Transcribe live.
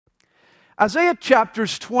Isaiah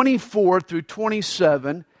chapters 24 through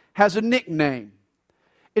 27 has a nickname.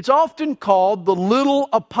 It's often called the Little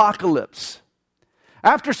Apocalypse.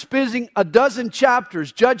 After spending a dozen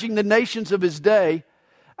chapters judging the nations of his day,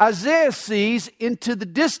 Isaiah sees into the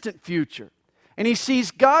distant future, and he sees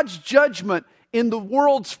God's judgment in the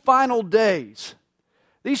world's final days.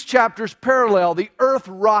 These chapters parallel the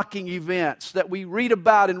earth-rocking events that we read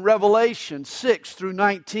about in Revelation 6 through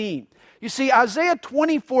 19. You see, Isaiah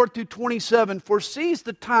 24 through 27 foresees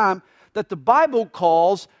the time that the Bible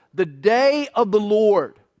calls the day of the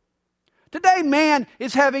Lord. Today, man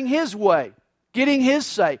is having his way, getting his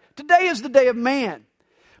say. Today is the day of man.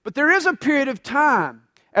 But there is a period of time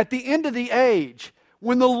at the end of the age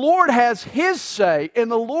when the Lord has his say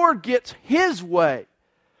and the Lord gets his way.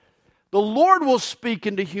 The Lord will speak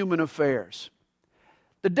into human affairs.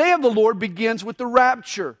 The day of the Lord begins with the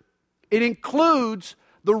rapture. It includes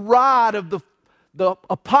the ride of the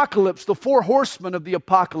apocalypse, the four horsemen of the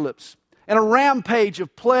apocalypse, and a rampage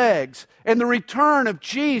of plagues, and the return of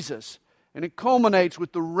Jesus. And it culminates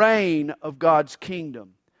with the reign of God's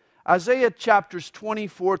kingdom. Isaiah chapters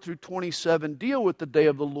 24 through 27 deal with the day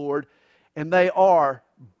of the Lord, and they are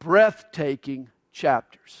breathtaking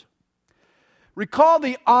chapters. Recall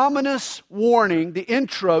the ominous warning, the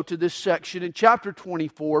intro to this section in chapter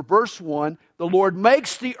 24, verse 1. The Lord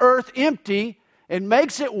makes the earth empty and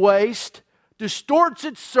makes it waste, distorts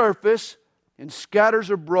its surface, and scatters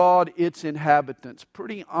abroad its inhabitants.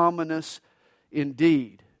 Pretty ominous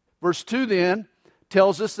indeed. Verse 2 then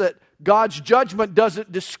tells us that God's judgment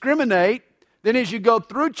doesn't discriminate. Then as you go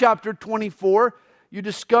through chapter 24, you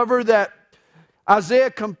discover that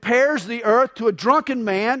Isaiah compares the earth to a drunken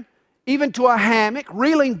man, even to a hammock,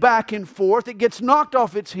 reeling back and forth. It gets knocked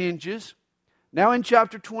off its hinges. Now in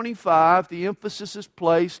chapter 25, the emphasis is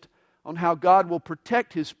placed on how God will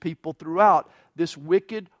protect His people throughout this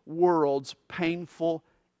wicked world's painful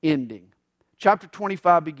ending. Chapter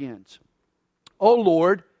 25 begins, O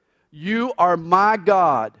Lord, you are my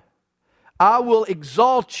God. I will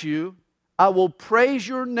exalt you. I will praise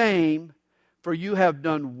your name, for you have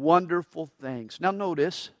done wonderful things. Now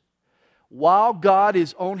notice, while God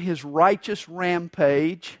is on His righteous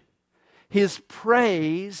rampage, His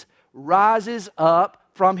praise rises up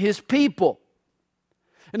from His people.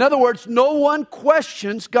 In other words, no one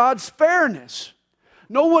questions God's fairness.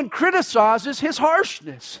 No one criticizes His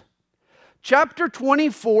harshness. Chapter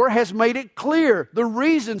 24 has made it clear the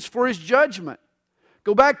reasons for His judgment.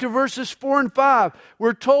 Go back to verses 4 and 5.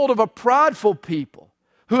 We're told of a prideful people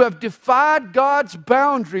who have defied God's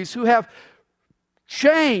boundaries, who have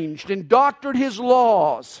changed and doctored His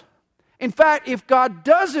laws. In fact, if God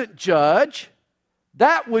doesn't judge,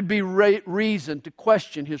 that would be reason to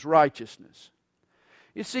question His righteousness.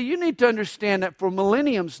 You see, you need to understand that for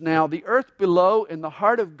millenniums now, the earth below and the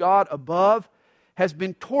heart of God above has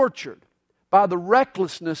been tortured by the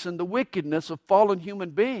recklessness and the wickedness of fallen human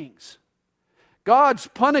beings. God's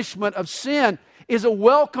punishment of sin is a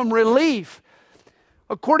welcome relief.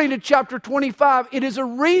 According to chapter 25, it is a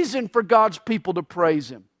reason for God's people to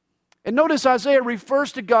praise Him. And notice Isaiah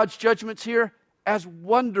refers to God's judgments here as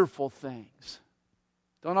wonderful things.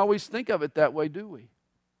 Don't always think of it that way, do we?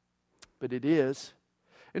 But it is.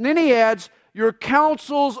 And then he adds, your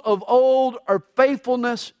counsels of old are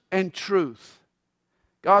faithfulness and truth.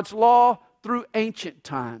 God's law through ancient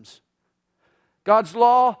times. God's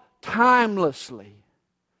law timelessly,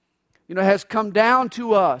 has come down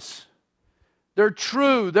to us. They're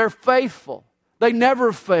true, they're faithful, they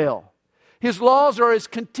never fail. His laws are as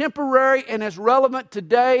contemporary and as relevant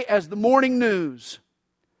today as the morning news.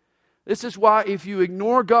 This is why if you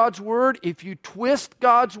ignore God's Word, if you twist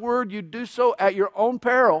God's Word, you do so at your own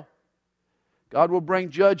peril. God will bring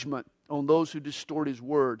judgment on those who distort His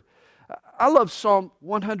Word. I love Psalm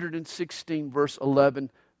 116, verse 11.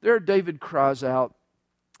 There David cries out,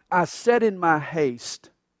 I said in my haste,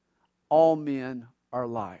 all men are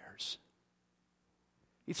liars.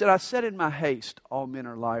 He said, I said in my haste, all men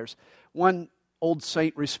are liars. One old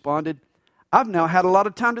saint responded, I've now had a lot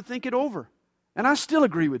of time to think it over, and I still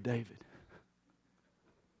agree with David.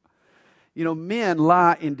 Men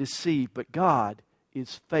lie and deceive, but God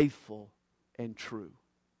is faithful and true.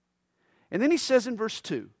 And then he says in verse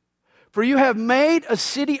 2, for you have made a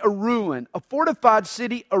city a ruin, a fortified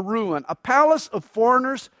city a ruin, a palace of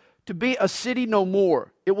foreigners to be a city no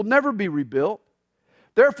more. It will never be rebuilt.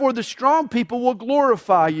 Therefore the strong people will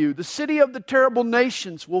glorify you. The city of the terrible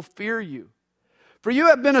nations will fear you. For you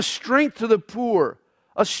have been a strength to the poor,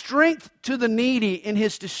 a strength to the needy in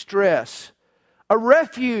his distress, a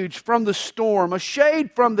refuge from the storm, a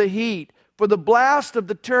shade from the heat, For the blast of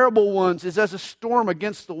the terrible ones is as a storm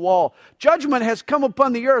against the wall. Judgment has come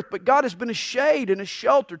upon the earth, but God has been a shade and a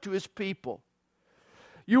shelter to His people.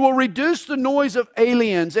 You will reduce the noise of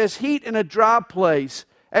aliens as heat in a dry place,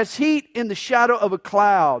 as heat in the shadow of a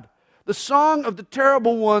cloud. The song of the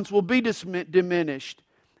terrible ones will be diminished.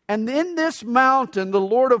 And in this mountain, the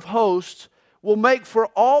Lord of hosts will make for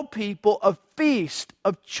all people a feast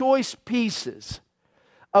of choice pieces,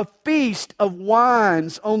 a feast of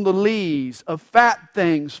wines on the lees, of fat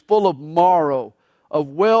things full of marrow, of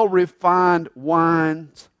well-refined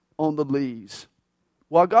wines on the lees.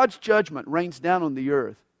 While God's judgment rains down on the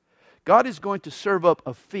earth, God is going to serve up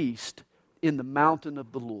a feast in the mountain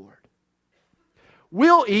of the Lord.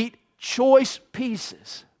 We'll eat choice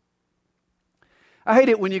pieces. I hate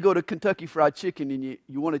it when you go to Kentucky Fried Chicken and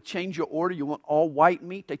you want to change your order. You want all white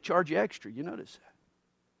meat. They charge you extra. You notice that.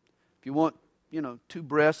 If you want, 2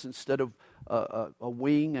 breasts instead of a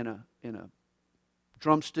wing and a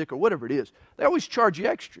drumstick or whatever it is, they always charge you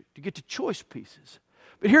extra to get the choice pieces.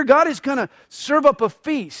 But here God is going to serve up a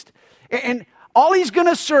feast. And all He's going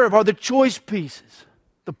to serve are the choice pieces,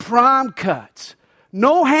 the prime cuts.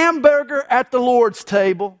 No hamburger at the Lord's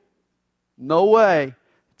table. No way.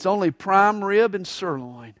 It's only prime rib and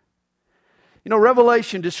sirloin.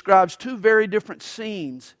 Revelation describes 2 very different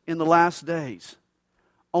scenes in the last days.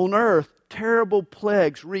 On earth, terrible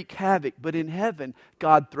plagues wreak havoc, but in heaven,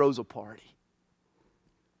 God throws a party.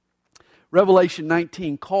 Revelation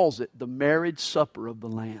 19 calls it the marriage supper of the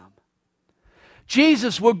Lamb.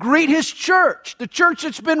 Jesus will greet His church, the church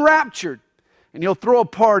that's been raptured, and He'll throw a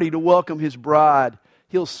party to welcome His bride.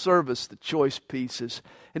 He'll serve us the choice pieces.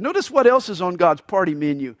 And notice what else is on God's party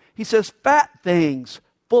menu. He says, fat things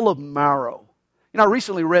full of marrow. I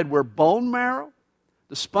recently read where bone marrow,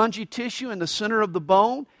 the spongy tissue in the center of the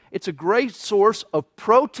bone, it's a great source of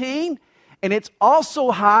protein, and it's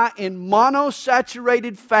also high in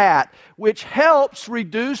monosaturated fat, which helps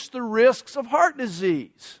reduce the risks of heart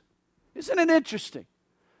disease. Isn't it interesting?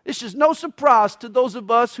 This is no surprise to those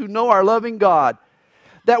of us who know our loving God,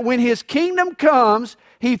 that when His kingdom comes,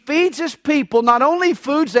 He feeds His people not only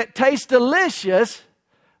foods that taste delicious,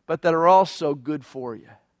 but that are also good for you.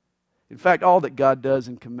 In fact, all that God does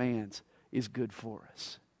and commands is good for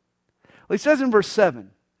us. Well, He says in verse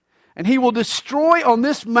 7, and He will destroy on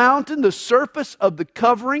this mountain the surface of the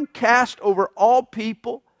covering cast over all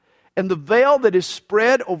people and the veil that is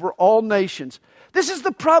spread over all nations. This is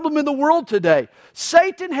the problem in the world today.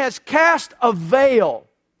 Satan has cast a veil,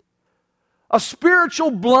 a spiritual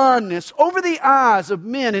blindness over the eyes of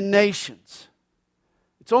men and nations.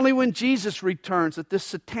 It's only when Jesus returns that this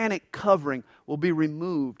satanic covering will be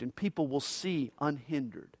removed and people will see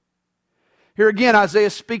unhindered. Here again, Isaiah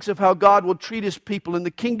speaks of how God will treat His people in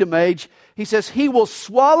the kingdom age. He says, He will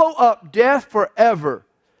swallow up death forever,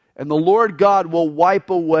 and the Lord God will wipe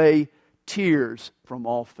away tears from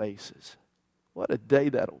all faces. What a day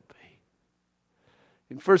that'll be.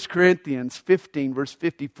 In 1 Corinthians 15, verse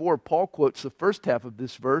 54, Paul quotes the first half of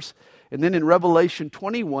this verse. And then in Revelation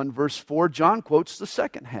 21, verse 4, John quotes the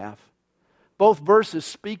second half. Both verses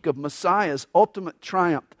speak of Messiah's ultimate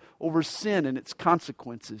triumph over sin and its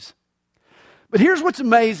consequences. But here's what's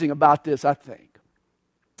amazing about this, I think.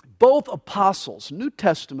 Both apostles, New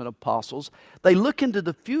Testament apostles, they look into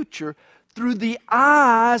the future through the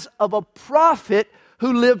eyes of a prophet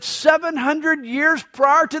who lived 700 years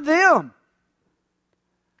prior to them.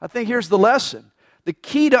 I think here's the lesson. The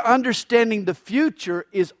key to understanding the future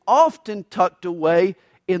is often tucked away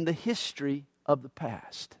in the history of the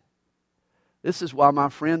past. This is why, my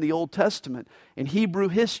friend, the Old Testament and Hebrew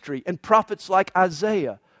history and prophets like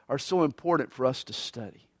Isaiah are so important for us to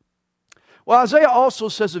study. Well, Isaiah also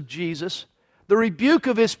says of Jesus, the rebuke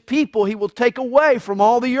of His people He will take away from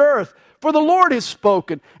all the earth. For the Lord has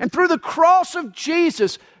spoken. And through the cross of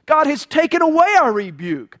Jesus, God has taken away our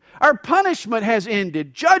rebuke. Our punishment has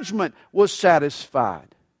ended. Judgment was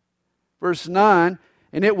satisfied. Verse 9,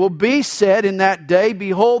 and it will be said in that day,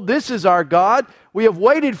 behold, this is our God. We have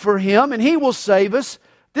waited for Him, and He will save us.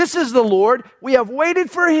 This is the Lord. We have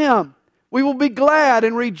waited for Him. We will be glad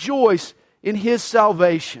and rejoice in His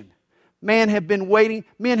salvation. Men have been waiting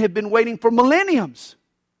for millenniums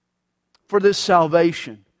for this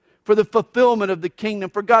salvation, for the fulfillment of the kingdom,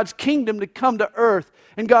 for God's kingdom to come to earth,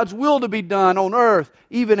 and God's will to be done on earth,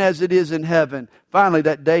 even as it is in heaven. Finally,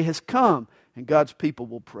 that day has come, and God's people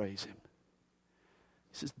will praise Him.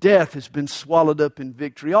 He says, death has been swallowed up in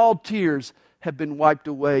victory. All tears have been wiped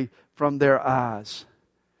away from their eyes.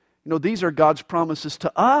 These are God's promises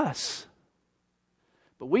to us.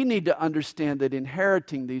 But we need to understand that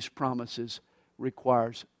inheriting these promises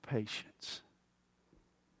requires patience.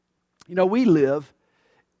 We live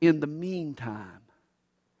in the meantime,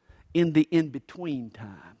 in the in-between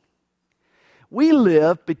time. We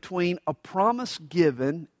live between a promise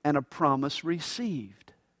given and a promise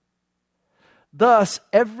received. Thus,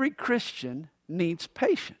 every Christian needs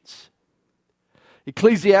patience.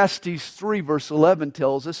 Ecclesiastes 3 verse 11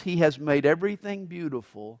 tells us He has made everything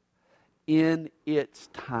beautiful in its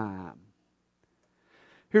time.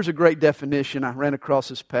 Here's a great definition I ran across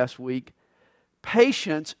this past week.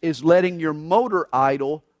 Patience is letting your motor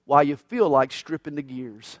idle while you feel like stripping the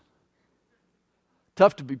gears.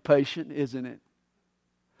 Tough to be patient, isn't it?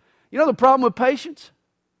 You know the problem with patience?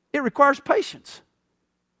 It requires patience.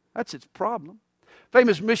 That's its problem.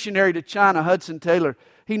 Famous missionary to China, Hudson Taylor,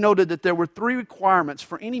 he noted that there were 3 requirements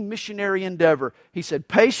for any missionary endeavor. He said,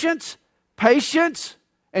 patience, patience,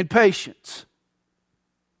 and patience.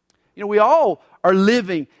 You know, we all are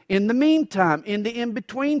living in the meantime, in the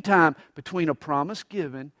in-between time, between a promise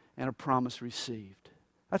given and a promise received.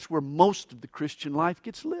 That's where most of the Christian life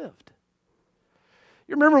gets lived.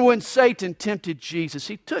 You remember when Satan tempted Jesus?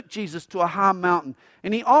 He took Jesus to a high mountain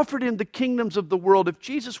and he offered him the kingdoms of the world if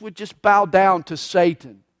Jesus would just bow down to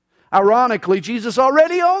Satan. Ironically, Jesus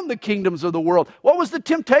already owned the kingdoms of the world. What was the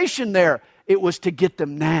temptation there? It was to get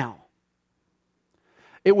them now.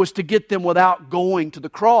 It was to get them without going to the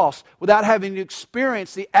cross, without having to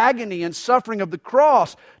experience the agony and suffering of the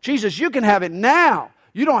cross. Jesus, you can have it now.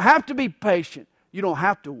 You don't have to be patient. You don't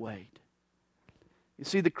have to wait. You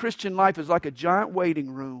see, the Christian life is like a giant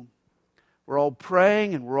waiting room. We're all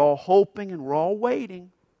praying and we're all hoping and we're all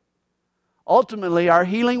waiting. Ultimately, our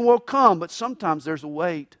healing will come, but sometimes there's a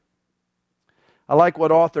wait. I like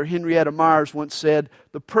what author Henrietta Myers once said,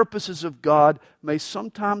 "The purposes of God may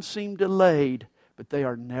sometimes seem delayed, but they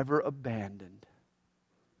are never abandoned."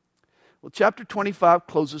 Well, chapter 25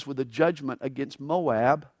 closes with a judgment against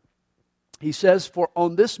Moab. He says, "For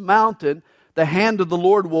on this mountain the hand of the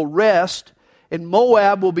Lord will rest, and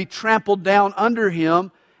Moab will be trampled down under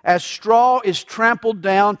him, as straw is trampled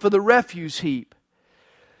down for the refuse heap.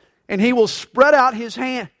 And he will spread out his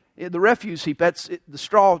hand." The refuse heap, that's it, the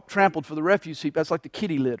straw trampled for the refuse heap, that's like the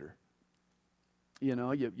kitty litter. You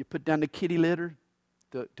know, you put down the kitty litter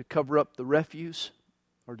to cover up the refuse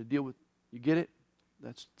or to deal with, you get it?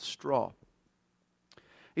 That's straw.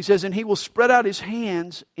 He says, "And he will spread out his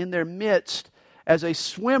hands in their midst as a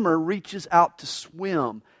swimmer reaches out to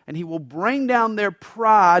swim. And he will bring down their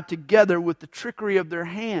pride together with the trickery of their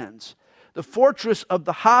hands. The fortress of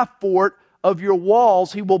the high fort of your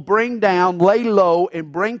walls he will bring down, lay low,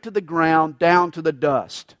 and bring to the ground, down to the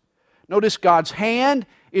dust." Notice God's hand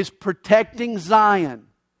is protecting Zion,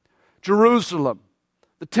 Jerusalem,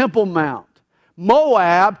 the Temple Mount.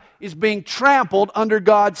 Moab is being trampled under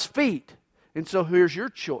God's feet. And so here's your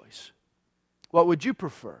choice. What would you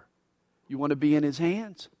prefer? You want to be in His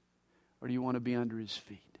hands, or do you want to be under His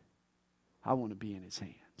feet? I want to be in His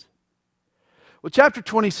hands. Well, chapter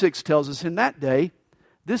 26 tells us in that day,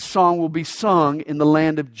 this song will be sung in the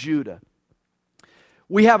land of Judah.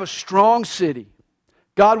 We have a strong city.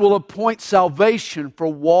 God will appoint salvation for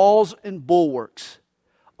walls and bulwarks.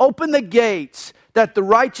 Open the gates that the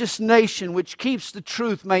righteous nation which keeps the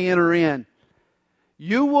truth may enter in.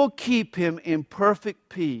 You will keep him in perfect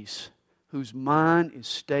peace, whose mind is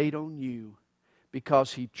stayed on you,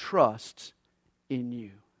 because he trusts in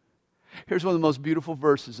you. Here's one of the most beautiful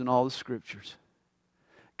verses in all the Scriptures.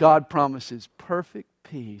 God promises perfect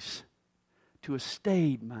peace to a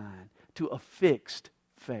stayed mind, to a fixed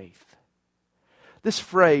faith. This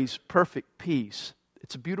phrase, perfect peace,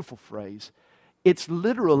 it's a beautiful phrase. It's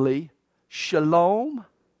literally shalom,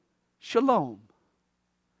 shalom.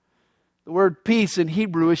 The word peace in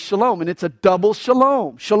Hebrew is shalom, and it's a double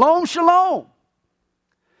shalom. Shalom, shalom.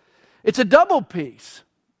 It's a double peace.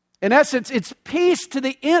 In essence, it's peace to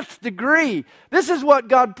the nth degree. This is what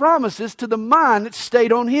God promises to the mind that's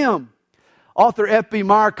stayed on Him. Author F.B.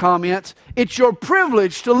 Meyer comments, "It's your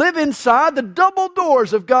privilege to live inside the double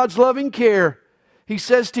doors of God's loving care. He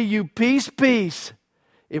says to you, peace, peace.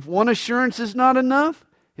 If one assurance is not enough,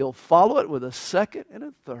 He'll follow it with a second and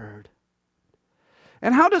a third."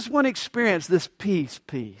 And how does one experience this peace,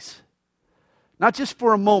 peace? Not just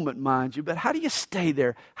for a moment, mind you, but how do you stay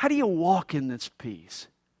there? How do you walk in this peace?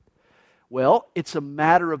 Well, it's a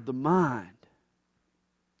matter of the mind.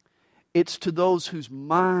 It's to those whose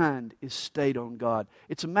mind is stayed on God.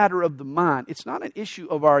 It's a matter of the mind. It's not an issue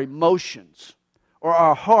of our emotions or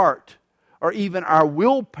our heart or even our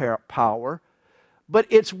willpower, but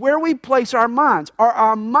it's where we place our minds. Are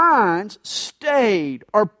our minds stayed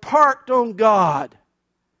or parked on God?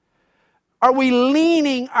 Are we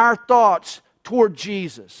leaning our thoughts toward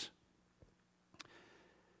Jesus?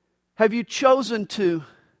 Have you chosen to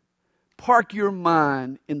park your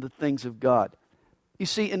mind in the things of God. You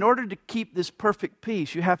see, in order to keep this perfect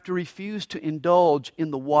peace, you have to refuse to indulge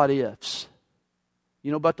in the what-ifs.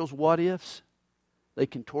 You know about those what-ifs? They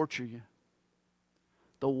can torture you.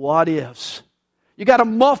 The what-ifs. You got to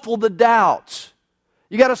muffle the doubts.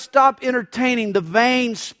 You got to stop entertaining the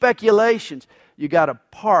vain speculations. You got to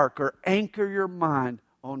park or anchor your mind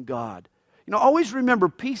on God. You know, always remember,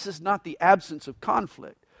 peace is not the absence of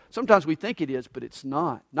conflict. Sometimes we think it is, but it's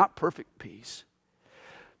not. Not perfect peace.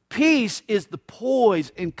 Peace is the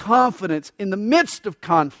poise and confidence in the midst of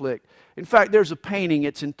conflict. In fact, there's a painting,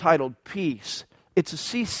 it's entitled Peace. It's a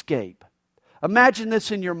seascape. Imagine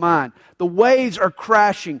this in your mind. The waves are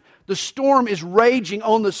crashing. The storm is raging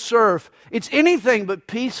on the surf. It's anything but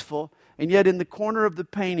peaceful. And yet in the corner of the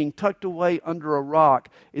painting, tucked away under a rock,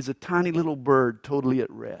 is a tiny little bird totally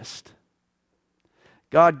at rest.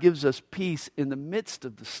 God gives us peace in the midst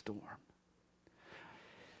of the storm.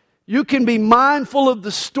 You can be mindful of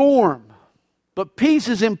the storm, but peace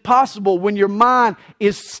is impossible when your mind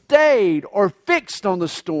is stayed or fixed on the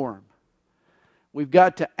storm. We've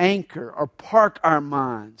got to anchor or park our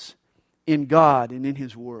minds in God and in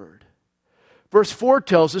His Word. Verse 4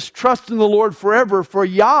 tells us, trust in the Lord forever, for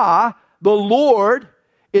Yah, the Lord,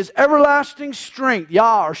 is everlasting strength.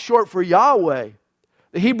 Yah, or short for Yahweh.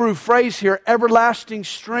 The Hebrew phrase here, everlasting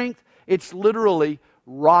strength, it's literally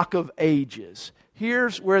rock of ages.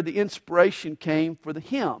 Here's where the inspiration came for the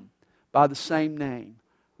hymn by the same name,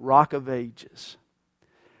 Rock of Ages.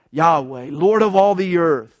 Yahweh, Lord of all the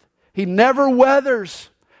earth. He never weathers.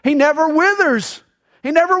 He never withers.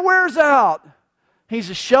 He never wears out. He's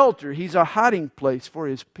a shelter. He's a hiding place for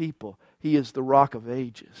His people. He is the Rock of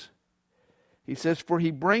Ages. He says, for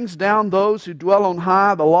He brings down those who dwell on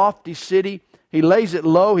high, the lofty city. He lays it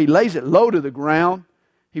low. He lays it low to the ground.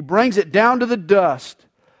 He brings it down to the dust.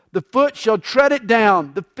 The foot shall tread it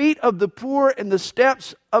down, the feet of the poor and the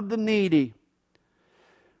steps of the needy.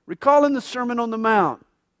 Recall in the Sermon on the Mount,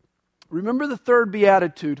 remember the third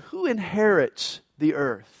beatitude, who inherits the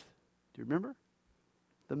earth? Do you remember?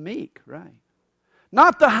 The meek, right?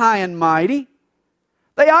 Not the high and mighty.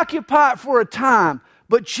 They occupy it for a time,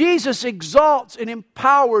 but Jesus exalts and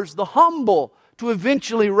empowers the humble to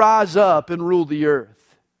eventually rise up and rule the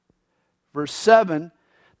earth. Verse 7,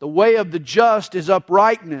 the way of the just is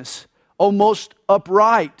uprightness, O most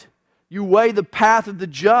upright. You weigh the path of the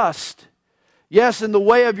just. Yes, in the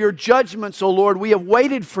way of your judgments, O Lord, we have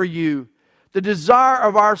waited for you. The desire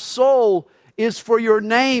of our soul is for your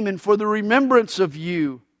name and for the remembrance of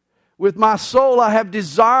you. With my soul I have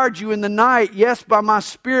desired you in the night. Yes, by my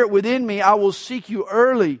spirit within me I will seek you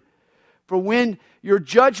early. For when your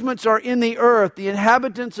judgments are in the earth, the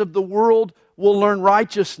inhabitants of the world will learn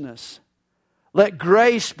righteousness. Let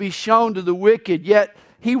grace be shown to the wicked, yet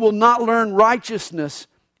he will not learn righteousness.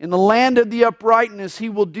 In the land of the uprightness he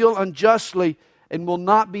will deal unjustly and will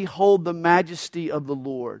not behold the majesty of the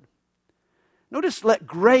Lord. Notice, let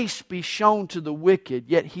grace be shown to the wicked,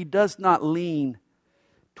 yet he does not lean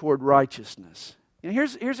toward righteousness. And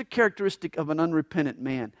here's a characteristic of an unrepentant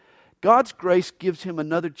man. God's grace gives him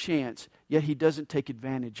another chance, yet he doesn't take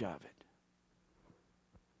advantage of it.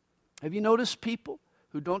 Have you noticed people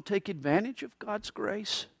who don't take advantage of God's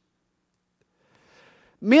grace?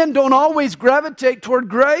 Men don't always gravitate toward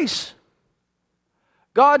grace.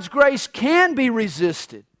 God's grace can be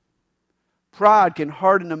resisted. Pride can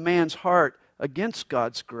harden a man's heart against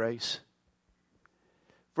God's grace.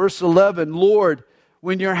 Verse 11, Lord,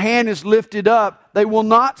 when your hand is lifted up, they will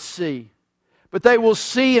not see, but they will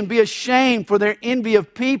see and be ashamed for their envy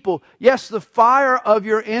of people. Yes, the fire of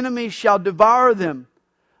your enemies shall devour them.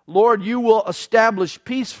 Lord, you will establish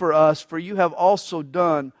peace for us, for you have also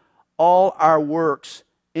done all our works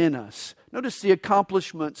in us. Notice the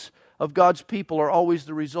accomplishments of God's people are always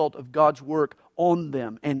the result of God's work on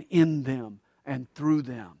them and in them and through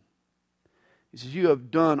them. He says, you have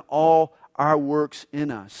done all our works in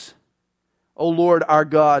us. O Lord our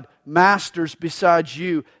God, masters besides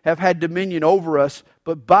you have had dominion over us,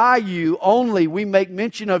 but by you only we make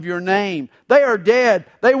mention of your name. They are dead,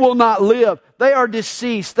 they will not live. They are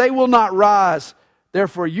deceased, they will not rise.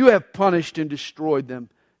 Therefore you have punished and destroyed them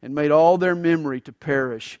and made all their memory to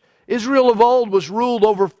perish. Israel of old was ruled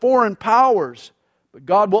over foreign powers, but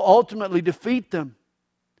God will ultimately defeat them.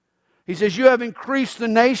 He says, you have increased the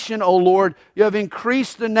nation, O Lord. You have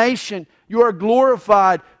increased the nation. You are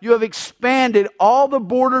glorified. You have expanded all the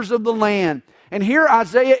borders of the land. And here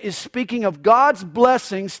Isaiah is speaking of God's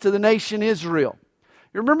blessings to the nation Israel.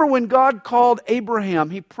 You remember when God called Abraham,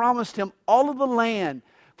 He promised him all of the land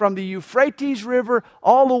from the Euphrates River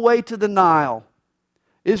all the way to the Nile.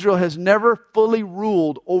 Israel has never fully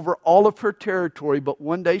ruled over all of her territory, but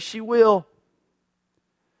one day she will.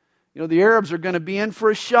 You know, the Arabs are going to be in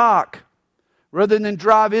for a shock. Rather than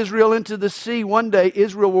drive Israel into the sea, one day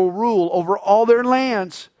Israel will rule over all their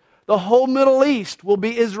lands. The whole Middle East will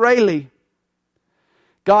be Israeli.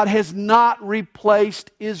 God has not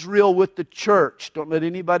replaced Israel with the church. Don't let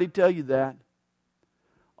anybody tell you that.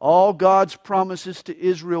 All God's promises to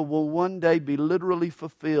Israel will one day be literally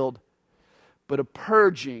fulfilled. But a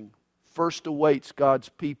purging first awaits God's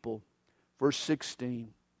people. Verse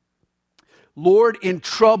 16. Lord, in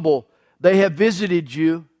trouble they have visited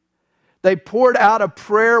you. They poured out a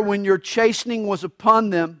prayer when your chastening was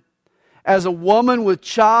upon them. As a woman with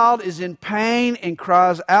child is in pain and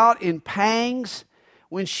cries out in pangs,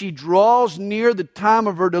 when she draws near the time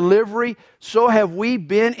of her delivery, so have we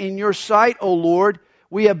been in your sight, O Lord.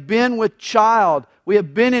 We have been with child. We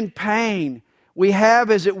have been in pain. We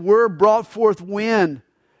have, as it were, brought forth wind.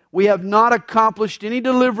 We have not accomplished any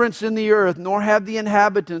deliverance in the earth, nor have the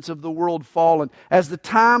inhabitants of the world fallen. As the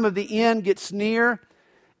time of the end gets near,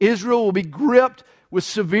 Israel will be gripped with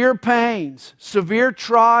severe pains, severe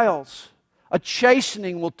trials. A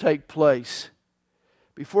chastening will take place.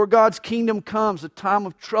 Before God's kingdom comes, a time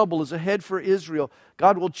of trouble is ahead for Israel.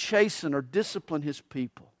 God will chasten or discipline His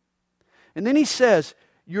people. And then He says,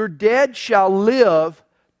 your dead shall live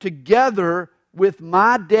together with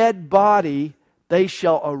my dead body, they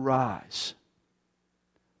shall arise.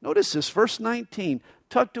 Notice this, verse 19.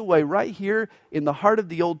 Tucked away right here in the heart of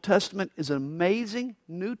the Old Testament is an amazing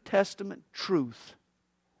New Testament truth.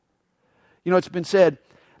 You know, it's been said,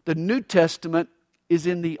 the New Testament is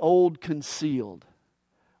in the Old concealed,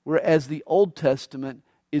 whereas the Old Testament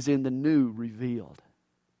is in the New revealed.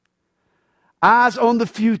 Eyes on the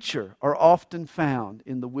future are often found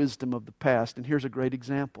in the wisdom of the past. And here's a great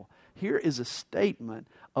example. Here is a statement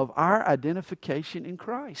of our identification in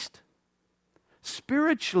Christ.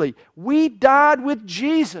 Spiritually, we died with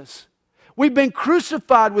Jesus. We've been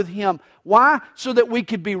crucified with Him. Why? So that we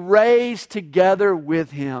could be raised together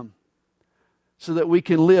with Him. So that we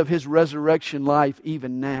can live His resurrection life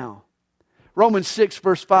even now. Romans 6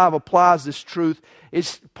 verse 5 applies this truth.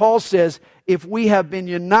 Paul says, if we have been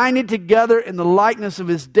united together in the likeness of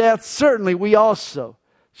His death, certainly we also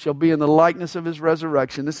shall be in the likeness of His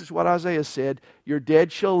resurrection. This is what Isaiah said, your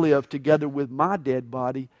dead shall live together with my dead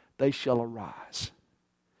body, they shall arise.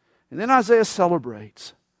 And then Isaiah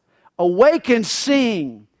celebrates. Awake and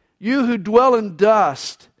sing, you who dwell in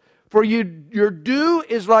dust, for your dew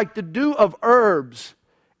is like the dew of herbs,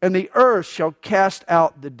 and the earth shall cast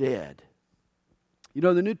out the dead. You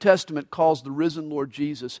know, the New Testament calls the risen Lord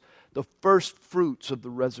Jesus the first fruits of the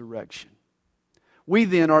resurrection. We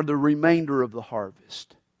then are the remainder of the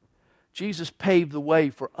harvest. Jesus paved the way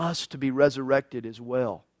for us to be resurrected as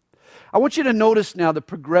well. I want you to notice now the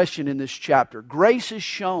progression in this chapter. Grace is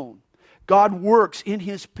shown. God works in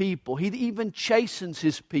His people. He even chastens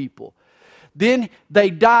His people. Then they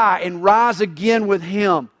die and rise again with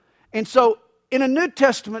Him. And so, in a New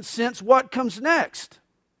Testament sense, what comes next?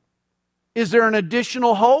 Is there an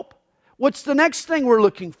additional hope? What's the next thing we're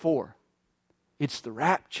looking for? It's the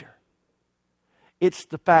rapture. It's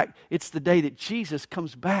the fact, it's the day that Jesus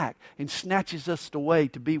comes back and snatches us away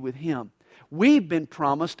to be with Him. We've been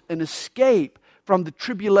promised an escape from the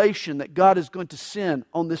tribulation that God is going to send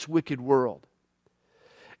on this wicked world.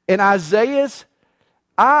 And Isaiah's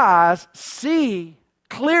eyes see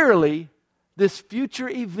clearly this future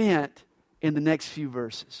event in the next few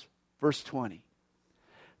verses. Verse 20.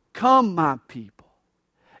 Come, my people,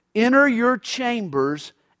 enter your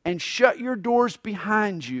chambers and shut your doors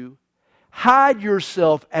behind you. Hide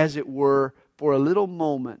yourself, as it were, for a little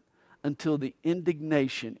moment until the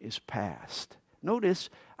indignation is past. Notice,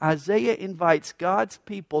 Isaiah invites God's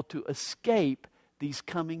people to escape these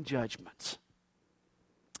coming judgments.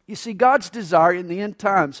 You see, God's desire in the end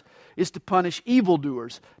times is to punish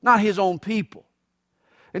evildoers, not His own people.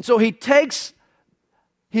 And so He takes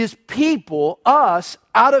His people, us,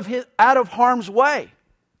 out of harm's way.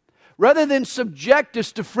 Rather than subject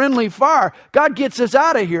us to friendly fire, God gets us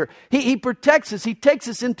out of here. He protects us. He takes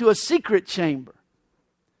us into a secret chamber.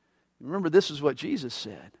 Remember, this is what Jesus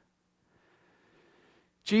said.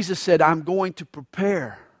 Jesus said, I'm going to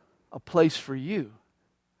prepare a place for you.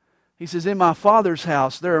 He says, in my Father's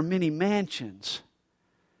house there are many mansions,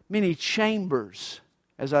 many chambers,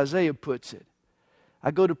 as Isaiah puts it. I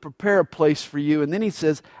go to prepare a place for you. And then He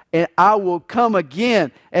says, and I will come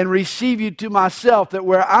again and receive you to myself, that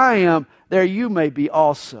where I am, there you may be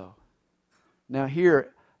also. Now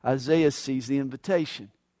here, Isaiah sees the invitation.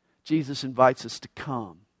 Jesus invites us to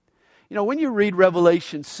come. You know, when you read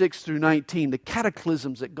Revelation 6 through 19, the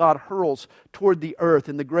cataclysms that God hurls toward the earth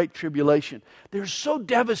in the Great Tribulation, they're so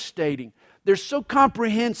devastating, they're so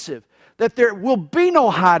comprehensive, that there will be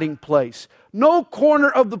no hiding place. No corner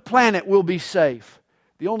of the planet will be safe.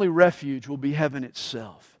 The only refuge will be heaven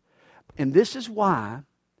itself. And this is why,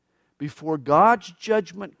 before God's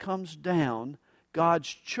judgment comes down, God's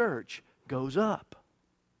church goes up.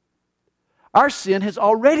 Our sin has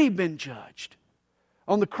already been judged.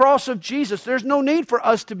 On the cross of Jesus, there's no need for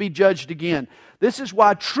us to be judged again. This is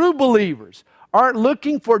why true believers aren't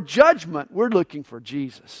looking for judgment. We're looking for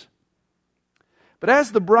Jesus. But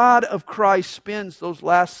as the bride of Christ spends those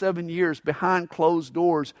last 7 years behind closed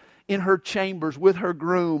doors in her chambers with her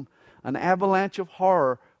groom, an avalanche of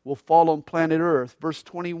horror will fall on planet Earth. Verse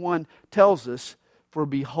 21 tells us, "For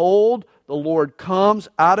behold, the Lord comes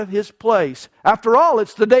out of His place." After all,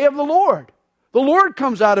 it's the day of the Lord. The Lord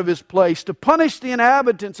comes out of His place to punish the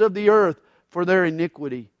inhabitants of the earth for their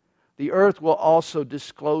iniquity. The earth will also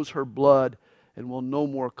disclose her blood and will no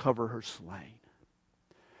more cover her slain.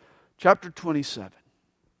 Chapter 27.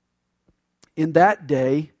 In that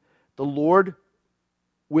day, the Lord,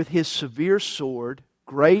 with His severe sword,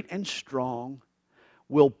 great and strong,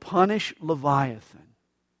 will punish Leviathan,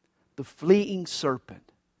 the fleeing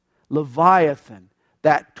serpent. Leviathan,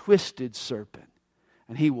 that twisted serpent.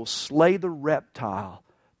 And He will slay the reptile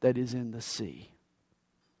that is in the sea.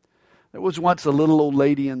 There was once a little old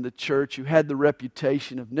lady in the church who had the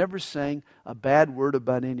reputation of never saying a bad word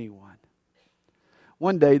about anyone.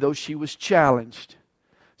 One day, though, she was challenged.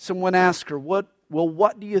 Someone asked her, what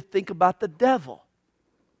do you think about the devil?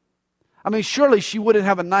 I mean, surely she wouldn't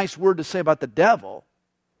have a nice word to say about the devil.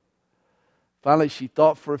 Finally, she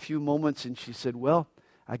thought for a few moments and she said, well,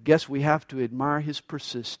 I guess we have to admire his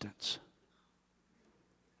persistence.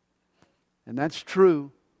 And that's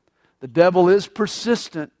true. The devil is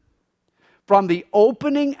persistent. From the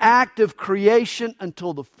opening act of creation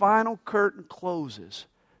until the final curtain closes,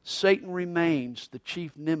 Satan remains the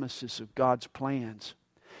chief nemesis of God's plans.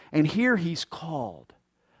 And here he's called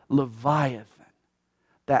Leviathan,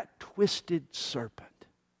 that twisted serpent.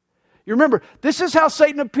 You remember, this is how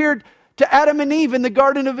Satan appeared to Adam and Eve in the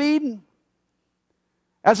Garden of Eden,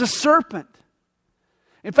 as a serpent.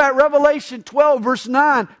 In fact, Revelation 12 verse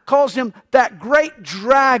 9 calls him that great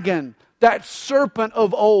dragon, that serpent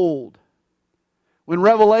of old. When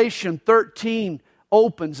Revelation 13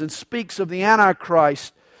 opens and speaks of the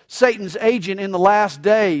Antichrist, Satan's agent in the last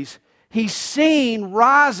days, he's seen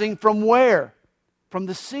rising from where? From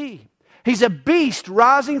the sea. He's a beast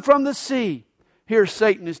rising from the sea. Here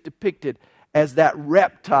Satan is depicted as that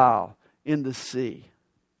reptile in the sea.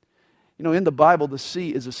 You know, in the Bible, the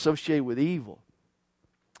sea is associated with evil.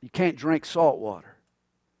 You can't drink salt water.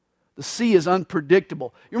 The sea is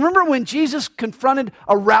unpredictable. You remember when Jesus confronted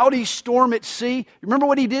a rowdy storm at sea? You remember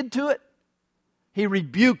what He did to it? He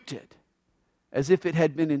rebuked it as if it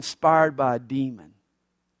had been inspired by a demon.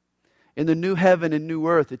 In the new heaven and new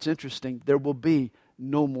earth, it's interesting, there will be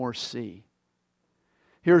no more sea.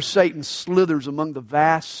 Here Satan slithers among the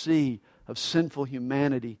vast sea of sinful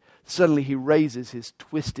humanity. Suddenly he raises his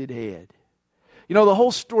twisted head. You know, the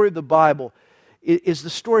whole story of the Bible is the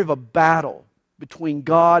story of a battle between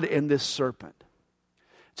God and this serpent.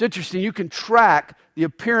 It's interesting, you can track the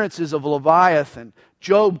appearances of Leviathan.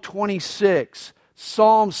 Job 26,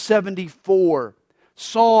 Psalm 74,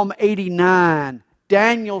 Psalm 89,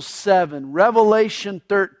 Daniel 7, Revelation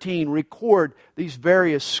 13 record these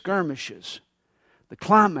various skirmishes. The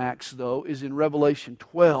climax, though, is in Revelation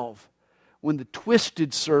 12, when the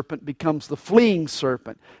twisted serpent becomes the fleeing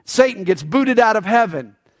serpent. Satan gets booted out of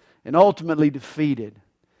heaven and ultimately defeated.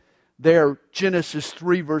 There, Genesis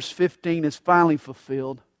 3 verse 15 is finally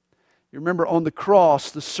fulfilled. You remember on the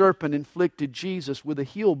cross, the serpent inflicted Jesus with a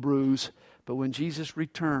heel bruise, but when Jesus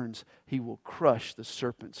returns, He will crush the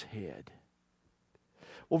serpent's head.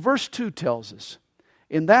 Well, verse 2 tells us,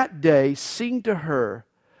 in that day sing to her,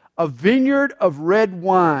 a vineyard of red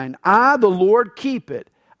wine. I, the Lord, keep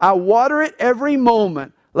it. I water it every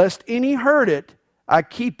moment, lest any hurt it. I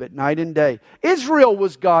keep it night and day. Israel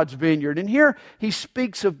was God's vineyard. And here He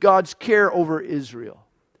speaks of God's care over Israel.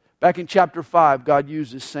 Back in chapter 5, God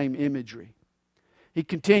used this same imagery. He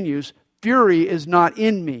continues, fury is not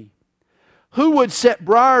in me. Who would set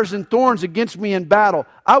briars and thorns against me in battle?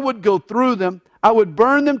 I would go through them. I would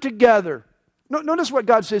burn them together. Notice what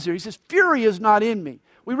God says here. He says, fury is not in me.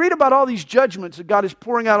 We read about all these judgments that God is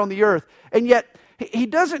pouring out on the earth. And yet, He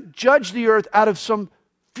doesn't judge the earth out of some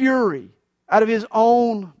fury, out of His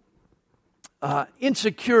own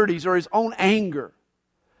insecurities or His own anger.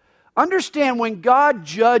 Understand, when God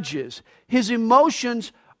judges, His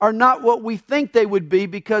emotions are not what we think they would be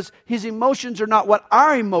because His emotions are not what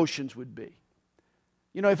our emotions would be.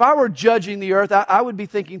 You know, if I were judging the earth, I would be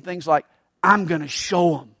thinking things like, I'm going to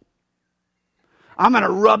show them. I'm going to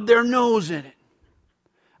rub their nose in it.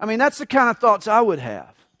 I mean, that's the kind of thoughts I would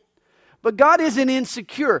have. But God isn't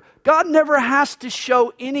insecure. God never has to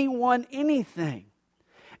show anyone anything.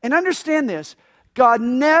 And understand this, God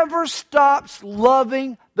never stops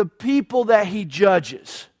loving the people that He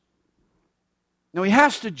judges. Now, He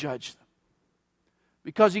has to judge them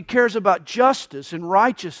because He cares about justice and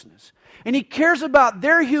righteousness. And He cares about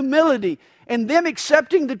their humility and them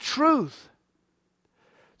accepting the truth.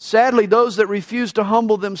 Sadly, those that refuse to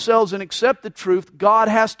humble themselves and accept the truth, God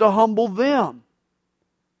has to humble them.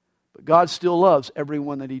 But God still loves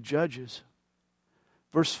everyone that He judges.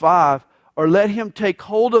 Verse 5, or let him take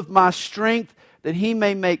hold of my strength that he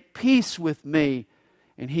may make peace with me,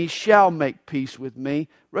 and he shall make peace with me.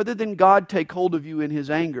 Rather than God take hold of you in His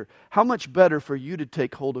anger, how much better for you to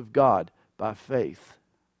take hold of God by faith.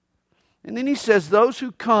 And then He says, those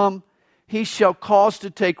who come, He shall cause to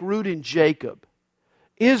take root in Jacob.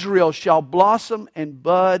 Israel shall blossom and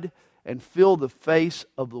bud and fill the face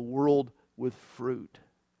of the world with fruit.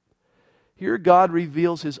 Here God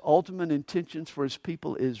reveals His ultimate intentions for His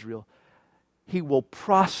people Israel. He will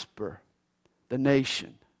prosper the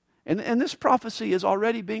nation. And this prophecy is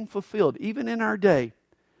already being fulfilled, even in our day.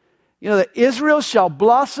 You know, that Israel shall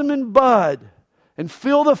blossom and bud and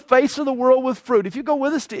fill the face of the world with fruit. If you go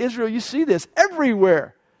with us to Israel, you see this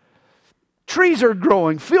everywhere. Trees are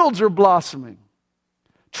growing, fields are blossoming.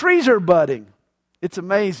 Trees are budding. It's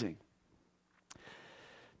amazing.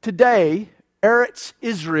 Today, Eretz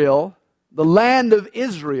Israel, the land of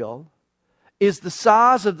Israel, is the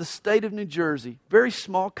size of the state of New Jersey. Very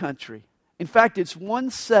small country. In fact, it's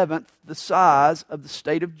 1/7 the size of the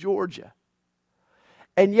state of Georgia.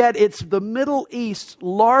 And yet it's the Middle East's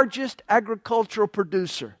largest agricultural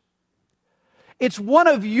producer. It's one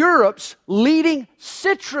of Europe's leading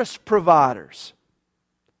citrus providers.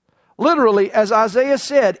 Literally, as Isaiah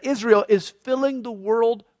said, Israel is filling the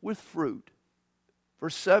world with fruit.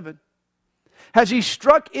 Verse 7. Has He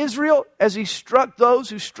struck Israel as He struck those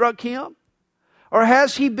who struck Him? Or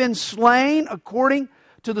has He been slain according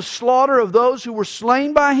to the slaughter of those who were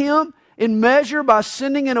slain by Him? In measure, by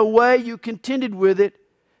sending it away, you contended with it.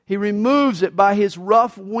 He removes it by His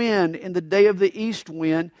rough wind in the day of the east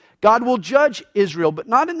wind. God will judge Israel, but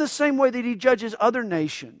not in the same way that He judges other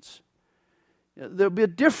nations. There will be a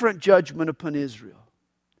different judgment upon Israel.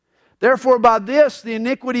 Therefore, by this, the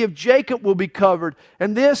iniquity of Jacob will be covered.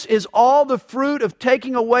 And this is all the fruit of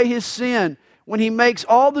taking away his sin, when He makes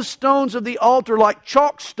all the stones of the altar like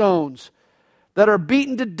chalk stones that are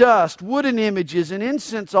beaten to dust. Wooden images and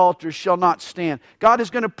incense altars shall not stand. God is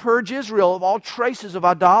going to purge Israel of all traces of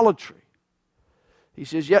idolatry. He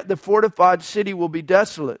says, yet the fortified city will be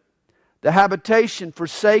desolate, the habitation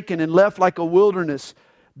forsaken and left like a wilderness.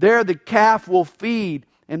 There the calf will feed,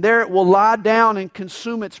 and there it will lie down and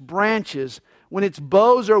consume its branches. When its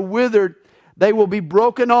boughs are withered, they will be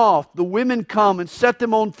broken off. The women come and set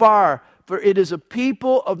them on fire, for it is a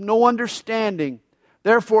people of no understanding.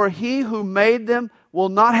 Therefore He who made them will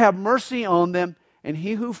not have mercy on them, and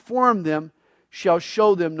He who formed them shall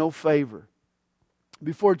show them no favor.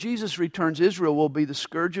 Before Jesus returns, Israel will be the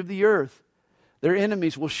scourge of the earth. Their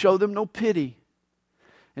enemies will show them no pity.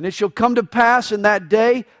 And it shall come to pass in that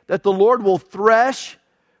day that the Lord will thresh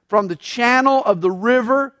from the channel of the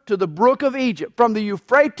river to the brook of Egypt, from the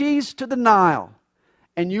Euphrates to the Nile.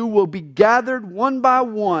 And you will be gathered one by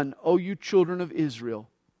one, O you children of Israel.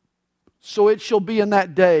 So it shall be in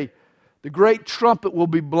that day, the great trumpet will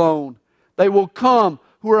be blown. They will come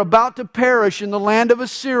who are about to perish in the land of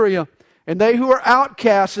Assyria, and they who are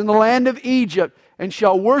outcasts in the land of Egypt, and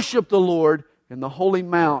shall worship the Lord in the holy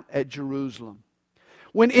mount at Jerusalem.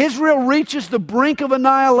 When Israel reaches the brink of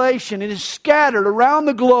annihilation and is scattered around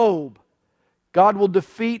the globe, God will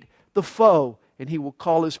defeat the foe and He will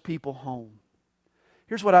call His people home.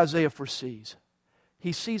 Here's what Isaiah foresees.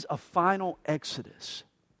 He sees a final exodus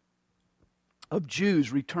of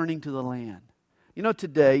Jews returning to the land. You know,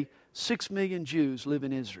 today, 6 million Jews live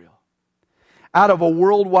in Israel, out of a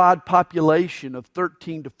worldwide population of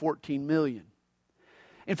 13 to 14 million.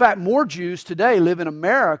 In fact, more Jews today live in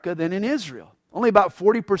America than in Israel. Only about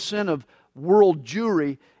 40% of world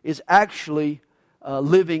Jewry is actually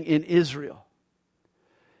living in Israel.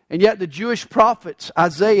 And yet the Jewish prophets,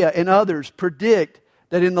 Isaiah and others, predict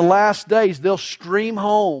that in the last days they'll stream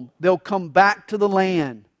home. They'll come back to the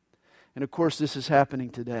land. And of course, this is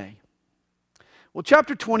happening today. Well,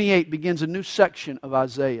 chapter 28 begins a new section of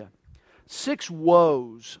Isaiah. 6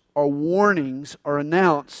 woes or warnings are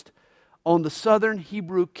announced on the southern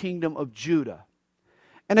Hebrew kingdom of Judah.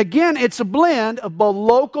 And again, it's a blend of both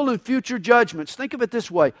local and future judgments. Think of it this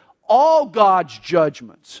way. All God's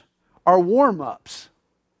judgments are warm-ups.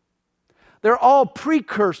 They're all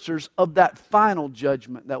precursors of that final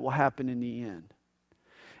judgment that will happen in the end.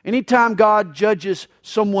 Anytime God judges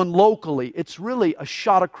someone locally, it's really a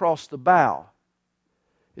shot across the bow.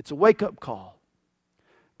 It's a wake-up call.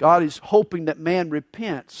 God is hoping that man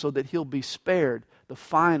repents so that he'll be spared the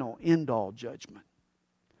final end-all judgment.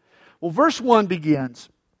 Well, verse 1 begins,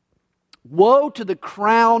 "Woe to the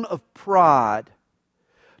crown of pride,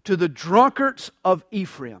 to the drunkards of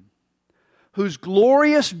Ephraim, whose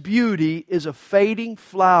glorious beauty is a fading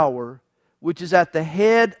flower, which is at the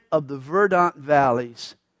head of the verdant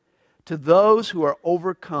valleys, to those who are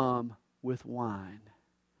overcome with wine."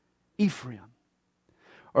 Ephraim,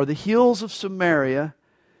 or the hills of Samaria,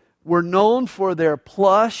 were known for their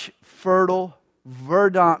plush, fertile,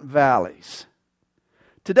 verdant valleys.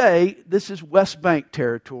 Today, this is West Bank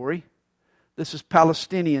territory. This is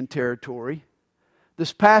Palestinian territory.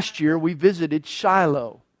 This past year, we visited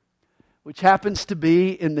Shiloh, which happens to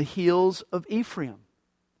be in the hills of Ephraim.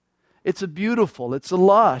 It's a beautiful, it's a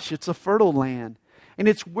lush, it's a fertile land. And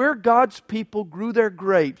it's where God's people grew their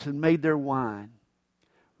grapes and made their wine,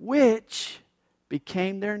 which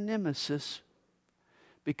became their nemesis.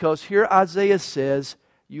 Because here Isaiah says,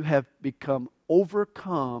 you have become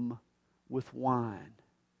overcome with wine.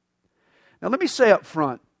 Now let me say up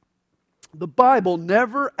front, the Bible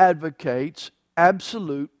never advocates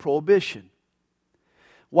absolute prohibition.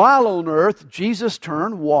 While on earth, Jesus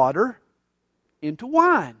turned water into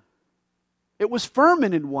wine. It was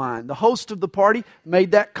fermented wine. The host of the party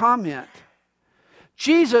made that comment.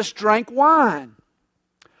 Jesus drank wine.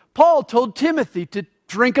 Paul told Timothy to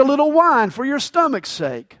drink a little wine for your stomach's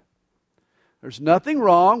sake. There's nothing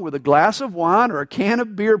wrong with a glass of wine or a can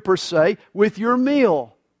of beer per se with your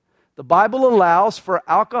meal. The Bible allows for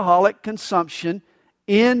alcoholic consumption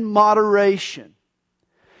in moderation.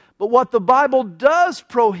 But what the Bible does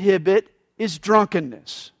prohibit is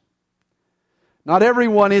drunkenness. Not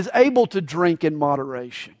everyone is able to drink in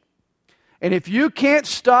moderation. And if you can't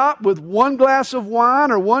stop with one glass of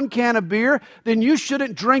wine or one can of beer, then you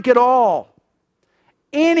shouldn't drink at all.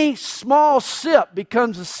 Any small sip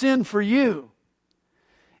becomes a sin for you.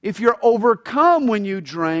 If you're overcome when you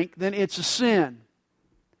drink, then it's a sin.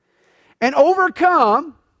 And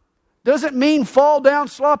overcome doesn't mean fall down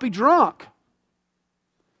sloppy drunk.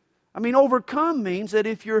 I mean, overcome means that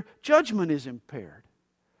if your judgment is impaired,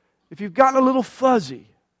 if you've gotten a little fuzzy,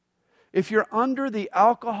 if you're under the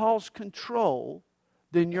alcohol's control,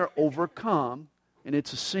 then you're overcome and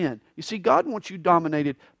it's a sin. You see, God wants you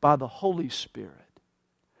dominated by the Holy Spirit,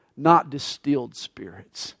 not distilled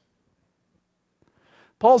spirits.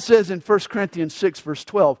 Paul says in 1 Corinthians 6 verse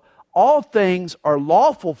 12, "All things are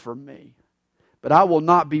lawful for me, but I will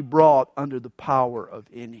not be brought under the power of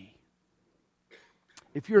any."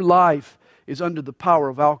 If your life is under the power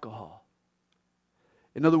of alcohol,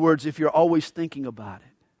 in other words, if you're always thinking about it,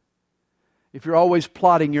 if you're always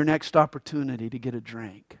plotting your next opportunity to get a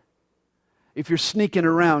drink, if you're sneaking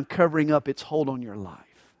around covering up its hold on your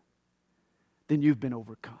life, then you've been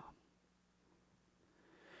overcome.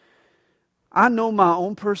 I know my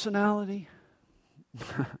own personality,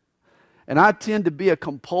 and I tend to be a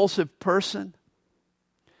compulsive person,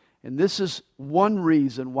 and this is one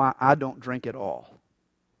reason why I don't drink at all.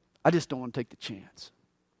 I just don't want to take the chance.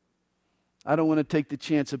 I don't want to take the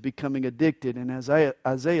chance of becoming addicted, and as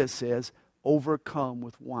Isaiah says, overcome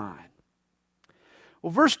with wine.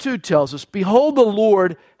 Well, verse 2 tells us, "Behold, the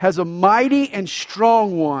Lord has a mighty and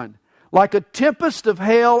strong one, like a tempest of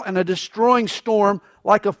hail and a destroying storm,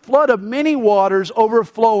 like a flood of many waters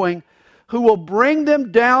overflowing, who will bring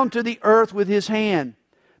them down to the earth with his hand.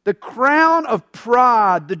 The crown of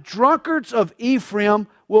pride, the drunkards of Ephraim,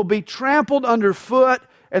 will be trampled underfoot,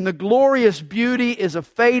 and the glorious beauty is a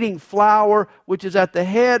fading flower, which is at the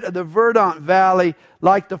head of the verdant valley,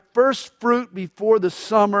 like the first fruit before the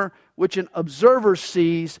summer, which an observer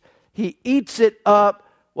sees. He eats it up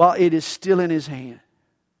while it is still in his hand."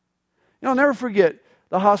 You know, I'll never forget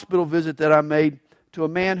the hospital visit that I made to a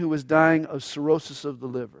man who was dying of cirrhosis of the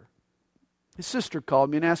liver. His sister called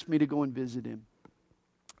me and asked me to go and visit him.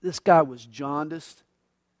 This guy was jaundiced,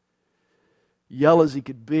 yellow as he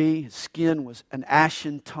could be. His skin was an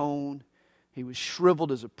ashen tone. He was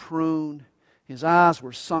shriveled as a prune. His eyes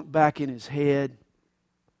were sunk back in his head.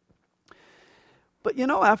 But you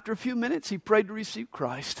know, after a few minutes, he prayed to receive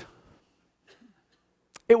Christ.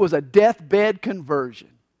 It was a deathbed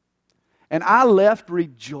conversion. And I left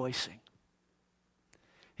rejoicing.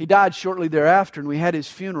 He died shortly thereafter, and we had his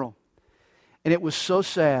funeral. And it was so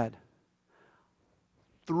sad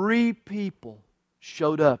 3 people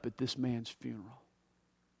showed up at this man's funeral.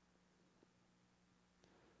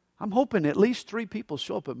 I'm hoping at least 3 people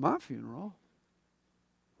show up at my funeral.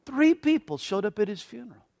 3 people showed up at his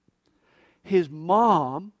funeral. His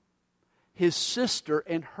mom, his sister,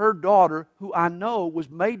 and her daughter, who I know was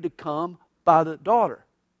made to come by the daughter.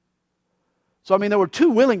 So, there were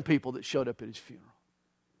 2 willing people that showed up at his funeral.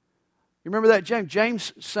 You remember that, James?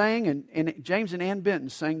 James sang, and James and Ann Benton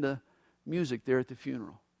sang the music there at the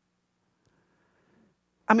funeral.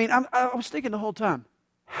 I was thinking the whole time,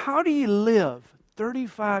 how do you live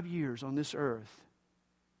 35 years on this earth?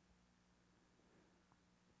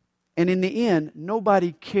 And in the end,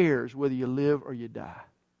 nobody cares whether you live or you die.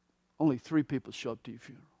 Only 3 people show up to your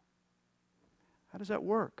funeral. How does that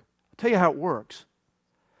work? I'll tell you how it works.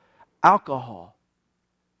 Alcohol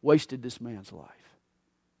wasted this man's life.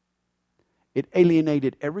 It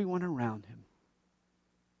alienated everyone around him.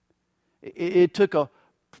 It took a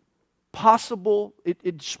possible,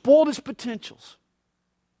 it spoiled his potentials.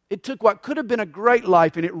 It took what could have been a great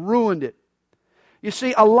life and it ruined it. You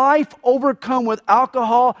see, a life overcome with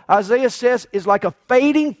alcohol, Isaiah says, is like a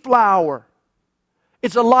fading flower.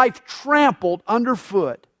 It's a life trampled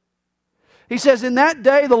underfoot. He says, in that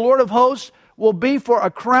day the Lord of hosts will be for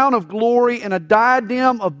a crown of glory and a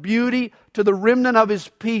diadem of beauty to the remnant of His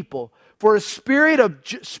people. For a spirit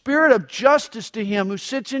of justice to him who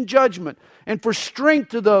sits in judgment, and for strength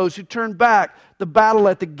to those who turn back the battle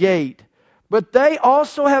at the gate. But they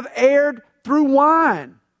also have erred through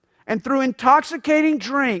wine, and through intoxicating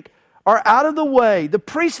drink are out of the way. The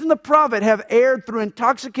priest and the prophet have erred through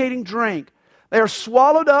intoxicating drink. They are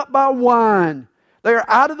swallowed up by wine. They are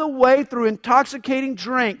out of the way through intoxicating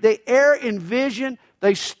drink. They err in vision.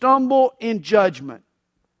 They stumble in judgment.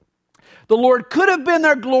 The Lord could have been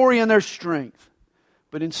their glory and their strength.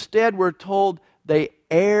 But instead we're told they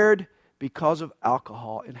erred because of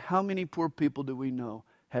alcohol. And how many poor people do we know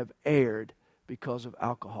have erred because of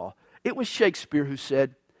alcohol? It was Shakespeare who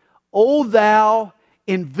said, O thou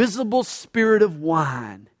invisible spirit of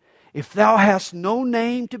wine, if thou hast no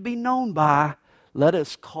name to be known by, let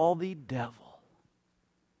us call thee devil.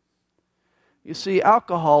 You see,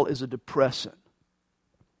 alcohol is a depressant.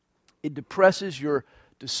 It depresses your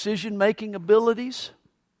decision-making abilities.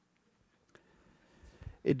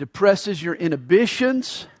 It depresses your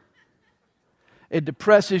inhibitions. It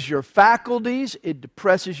depresses your faculties. It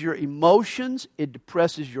depresses your emotions. It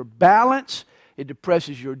depresses your balance. It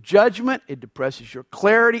depresses your judgment. It depresses your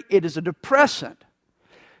clarity. It is a depressant.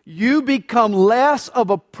 You become less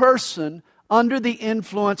of a person under the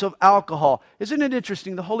influence of alcohol. Isn't it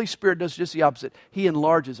interesting? The Holy Spirit does just the opposite. He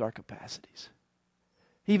enlarges our capacities.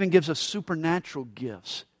 He even gives us supernatural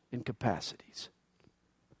gifts and capacities.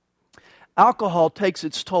 Alcohol takes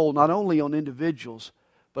its toll not only on individuals,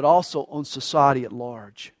 but also on society at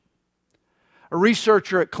large. A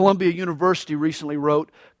researcher at Columbia University recently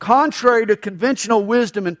wrote, contrary to conventional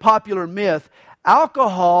wisdom and popular myth,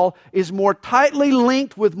 alcohol is more tightly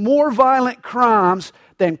linked with more violent crimes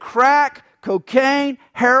than crack, cocaine,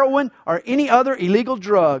 heroin, or any other illegal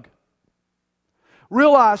drug.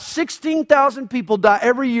 Realize 16,000 people die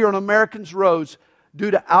every year on Americans' roads due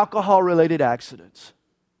to alcohol-related accidents.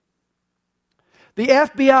 The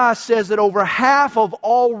FBI says that over half of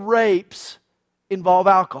all rapes involve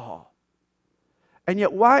alcohol. And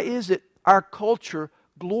yet, why is it our culture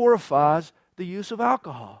glorifies the use of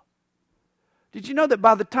alcohol? Did you know that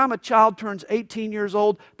by the time a child turns 18 years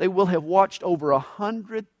old, they will have watched over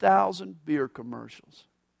 100,000 beer commercials?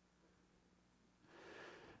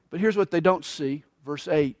 But here's what they don't see. Verse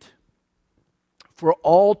 8, for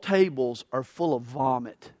all tables are full of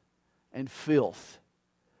vomit and filth.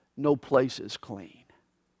 No place is clean.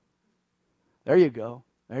 There you go.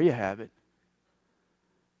 There you have it.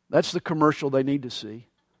 That's the commercial they need to see.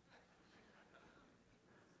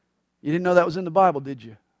 You didn't know that was in the Bible, did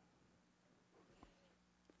you?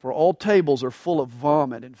 For all tables are full of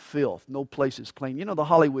vomit and filth. No place is clean. You know the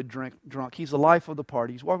Hollywood drunk. He's the life of the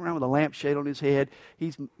party. He's walking around with a lampshade on his head.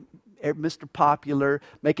 He's Mr. Popular,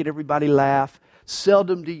 making everybody laugh.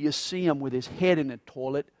 Seldom do you see him with his head in the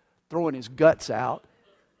toilet, throwing his guts out.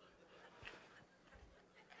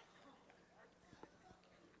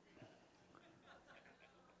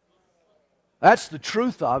 That's the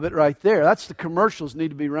truth of it right there. That's the commercials need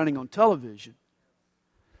to be running on television.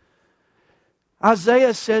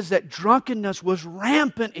 Isaiah says that drunkenness was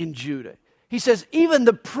rampant in Judah. He says even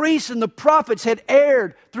the priests and the prophets had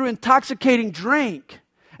erred through intoxicating drink.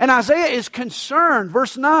 And Isaiah is concerned,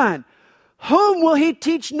 verse 9, whom will he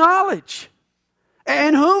teach knowledge?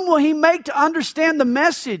 And whom will he make to understand the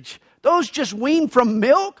message? Those just weaned from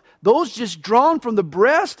milk? those just drawn from the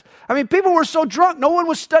breast. I mean, people were so drunk, no one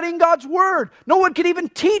was studying God's Word. No one could even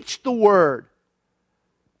teach the Word.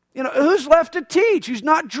 You know, who's left to teach? Who's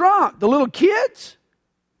not drunk? The little kids?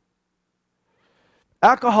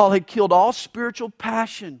 Alcohol had killed all spiritual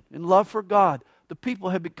passion and love for God. The people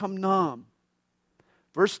had become numb.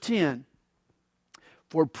 Verse 10,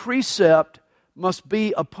 for precept must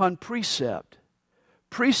be upon precept.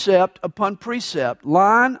 Precept upon precept.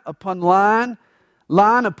 Line upon line.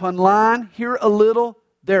 Line upon line. Here a little,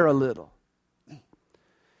 there a little.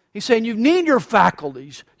 He's saying you need your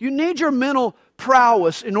faculties. You need your mental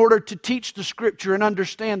prowess in order to teach the Scripture and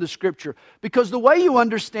understand the Scripture. Because the way you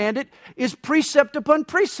understand it is precept upon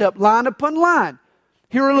precept, line upon line.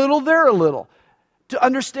 Here a little, there a little. To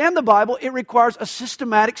understand the Bible, it requires a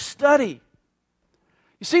systematic study.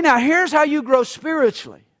 You see, now here's how you grow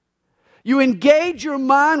spiritually. You engage your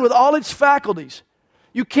mind with all its faculties.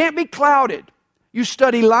 You can't be clouded. You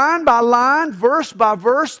study line by line, verse by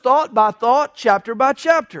verse, thought by thought, chapter by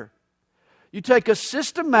chapter. You take a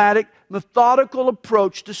systematic, methodical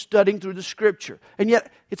approach to studying through the Scripture. And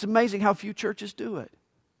yet, it's amazing how few churches do it.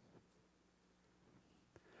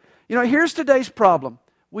 You know, here's today's problem.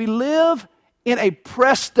 We live in a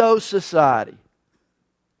presto society.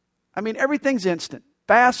 I mean, everything's instant.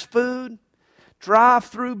 Fast food,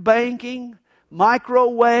 drive-through banking,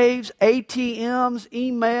 microwaves, ATMs,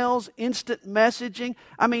 emails, instant messaging.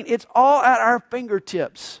 I mean, it's all at our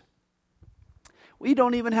fingertips. We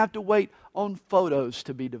don't even have to wait on photos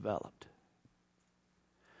to be developed.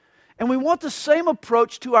 And we want the same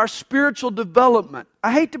approach to our spiritual development.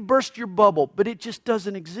 I hate to burst your bubble, but it just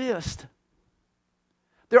doesn't exist.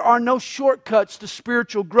 There are no shortcuts to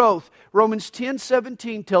spiritual growth. Romans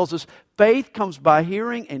 10:17 tells us, faith comes by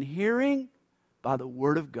hearing, and hearing by the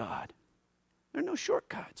Word of God. There are no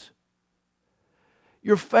shortcuts.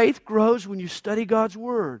 Your faith grows when you study God's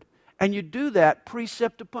Word. And you do that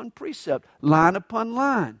precept upon precept, line upon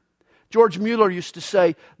line. George Mueller used to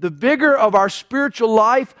say, the vigor of our spiritual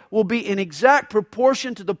life will be in exact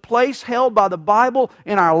proportion to the place held by the Bible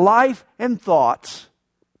in our life and thoughts.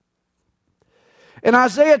 And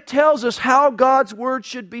Isaiah tells us how God's Word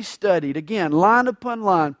should be studied. Again, line upon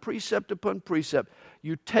line, precept upon precept.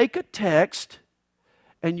 You take a text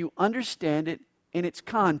and you understand it in its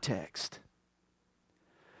context.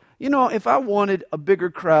 You know, if I wanted a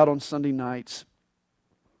bigger crowd on Sunday nights,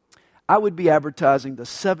 I would be advertising the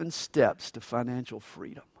 7 steps to financial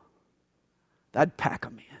freedom. I'd pack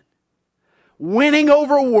them in. Winning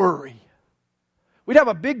over worry. We'd have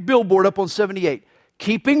a big billboard up on 78.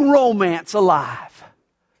 Keeping romance alive.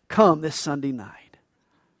 Come this Sunday night.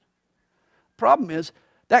 Problem is,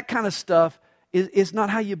 that kind of stuff is not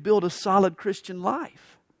how you build a solid Christian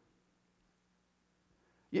life.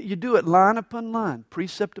 You do it line upon line,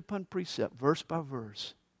 precept upon precept, verse by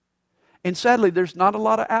verse. And sadly, there's not a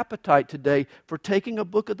lot of appetite today for taking a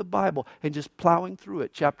book of the Bible and just plowing through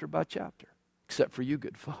it chapter by chapter. Except for you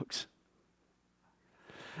good folks.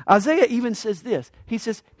 Isaiah even says this. He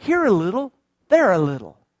says, here a little, there a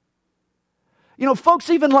little. You know, folks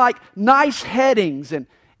even like nice headings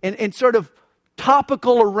and sort of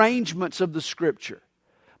topical arrangements of the Scripture.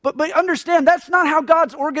 But understand, that's not how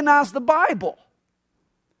God's organized the Bible.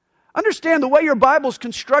 Understand the way your Bible's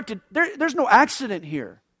constructed, there's no accident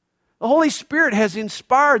here. The Holy Spirit has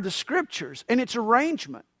inspired the Scriptures and its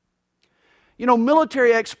arrangement. You know,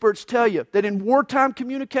 military experts tell you that in wartime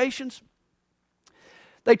communications,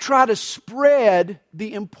 they try to spread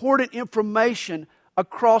the important information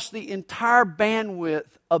across the entire bandwidth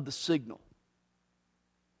of the signal.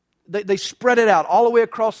 They spread it out all the way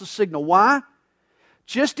across the signal. Why?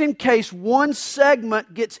 Just in case one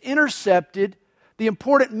segment gets intercepted, the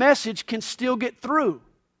important message can still get through.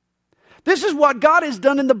 This is what God has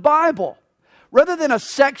done in the Bible. Rather than a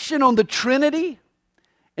section on the Trinity,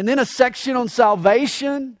 and then a section on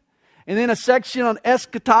salvation, and then a section on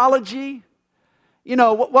eschatology, you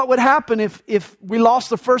know, what would happen if we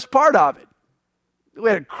lost the first part of it?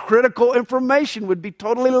 We had critical information would be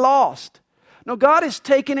totally lost. No, God has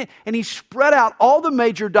taken it and He spread out all the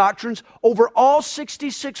major doctrines over all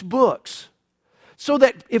 66 books. So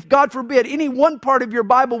that if, God forbid, any one part of your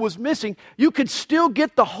Bible was missing, you could still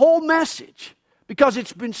get the whole message because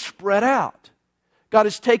it's been spread out. God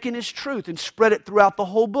has taken His truth and spread it throughout the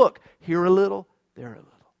whole book. Here a little, there a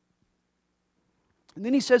little. And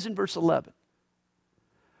then He says in verse 11,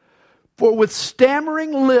 for with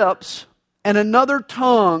stammering lips and another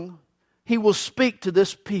tongue He will speak to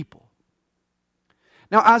this people.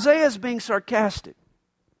 Now Isaiah is being sarcastic.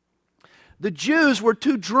 The Jews were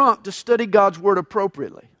too drunk to study God's Word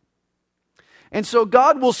appropriately. And so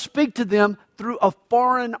God will speak to them through a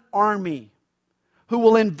foreign army who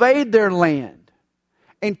will invade their land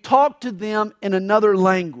and talk to them in another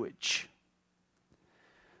language,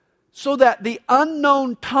 so that the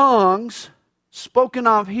unknown tongues spoken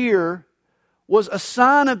of here was a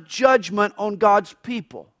sign of judgment on God's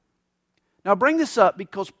people. Now I bring this up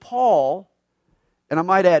because Paul, and I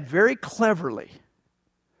might add very cleverly,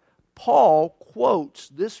 Paul quotes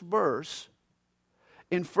this verse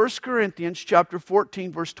in 1 Corinthians chapter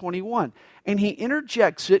 14, verse 21. And he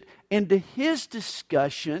interjects it into his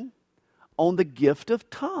discussion on the gift of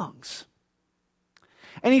tongues.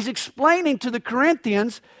 And he's explaining to the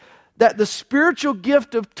Corinthians that the spiritual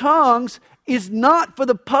gift of tongues is not for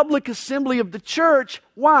the public assembly of the church.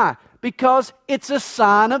 Why? Because it's a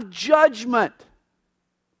sign of judgment.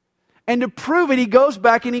 And to prove it, he goes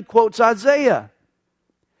back and he quotes Isaiah.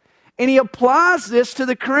 And he applies this to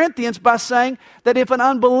the Corinthians by saying that if an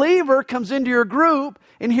unbeliever comes into your group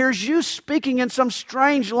and hears you speaking in some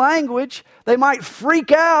strange language, they might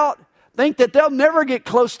freak out, think that they'll never get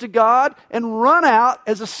close to God, and run out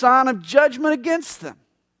as a sign of judgment against them.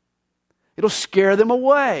 It'll scare them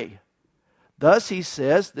away. Thus, he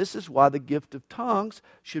says, this is why the gift of tongues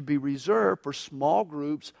should be reserved for small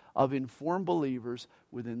groups of informed believers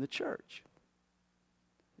within the church.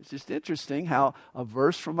 It's just interesting how a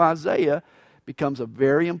verse from Isaiah becomes a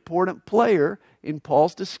very important player in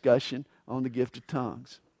Paul's discussion on the gift of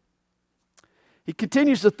tongues. He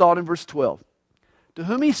continues the thought in verse 12. To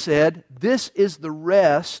whom he said, this is the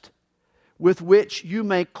rest with which you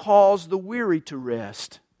may cause the weary to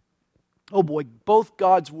rest. Oh boy, both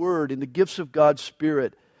God's Word and the gifts of God's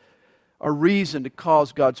Spirit are reason to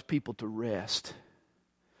cause God's people to rest.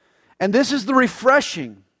 And this is the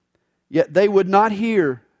refreshing, yet they would not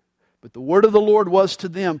hear. But the word of the Lord was to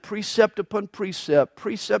them precept upon precept,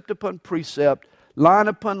 precept upon precept, line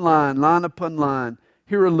upon line, line upon line,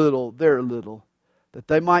 here a little, there a little, that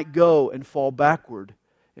they might go and fall backward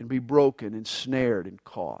and be broken and snared and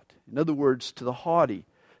caught. In other words, to the haughty,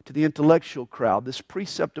 to the intellectual crowd, this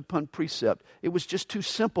precept upon precept, it was just too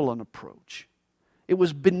simple an approach. It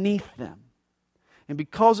was beneath them. And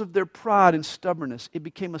because of their pride and stubbornness, it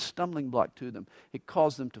became a stumbling block to them. It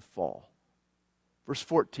caused them to fall. Verse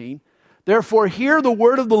 14, therefore hear the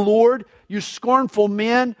word of the Lord, you scornful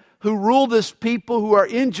men who rule this people who are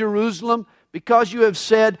in Jerusalem, because you have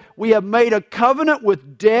said, we have made a covenant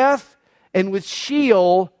with death, and with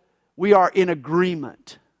Sheol we are in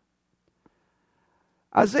agreement.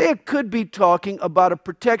 Isaiah could be talking about a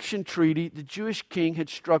protection treaty the Jewish king had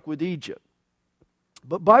struck with Egypt.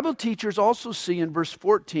 But Bible teachers also see in verse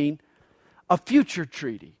 14 a future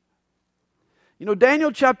treaty. You know,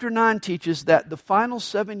 Daniel chapter 9 teaches that the final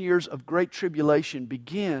 7 years of great tribulation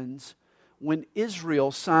begins when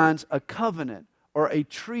Israel signs a covenant or a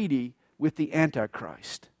treaty with the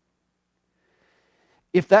Antichrist.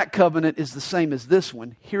 If that covenant is the same as this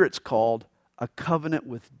one, here it's called a covenant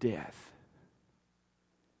with death.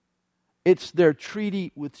 It's their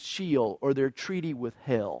treaty with Sheol or their treaty with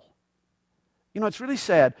hell. You know, it's really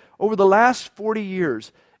sad. Over the last 40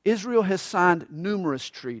 years, Israel has signed numerous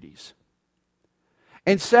treaties.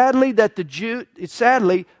 And sadly, the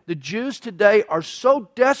Jews today are so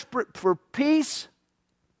desperate for peace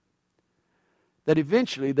that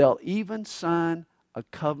eventually they'll even sign a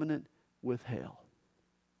covenant with hell.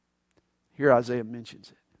 Here Isaiah mentions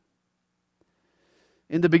it.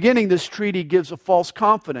 In the beginning, this treaty gives a false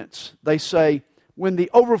confidence. They say, when the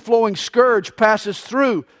overflowing scourge passes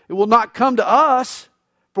through, it will not come to us,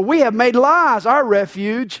 for we have made lies our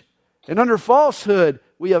refuge, and under falsehood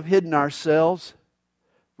we have hidden ourselves.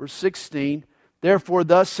 Verse 16, therefore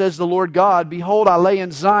thus says the Lord God, behold, I lay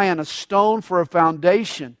in Zion a stone for a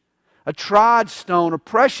foundation, a tried stone, a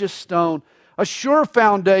precious stone, a sure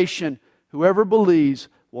foundation. Whoever believes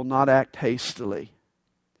will not act hastily.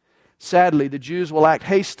 Sadly, the Jews will act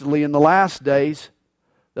hastily in the last days.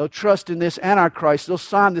 They'll trust in this Antichrist. They'll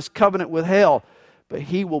sign this covenant with hell, but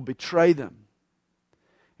he will betray them.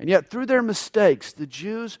 And yet, through their mistakes, the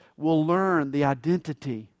Jews will learn the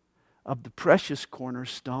identity of the precious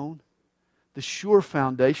cornerstone, the sure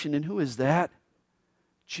foundation. And who is that?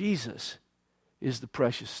 Jesus is the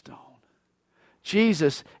precious stone.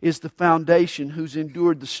 Jesus is the foundation who's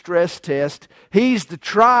endured the stress test. He's the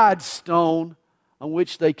tried stone on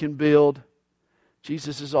which they can build.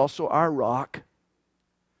 Jesus is also our rock.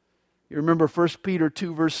 You remember 1 Peter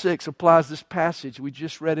 2 verse 6 applies this passage we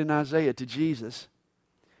just read in Isaiah to Jesus.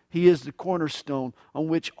 He is the cornerstone on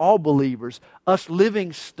which all believers, us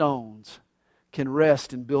living stones, can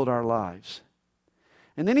rest and build our lives.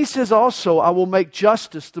 And then he says also, I will make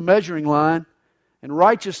justice the measuring line and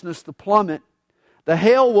righteousness the plummet. The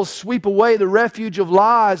hail will sweep away the refuge of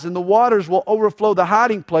lies, and the waters will overflow the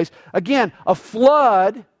hiding place. Again, a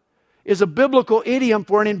flood is a biblical idiom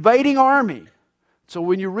for an invading army. So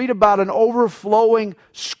when you read about an overflowing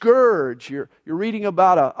scourge, you're reading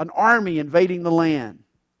about an army invading the land.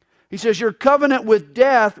 He says, your covenant with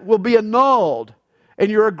death will be annulled, and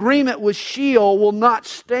your agreement with Sheol will not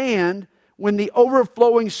stand when the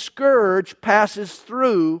overflowing scourge passes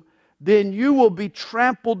through. Then you will be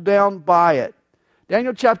trampled down by it.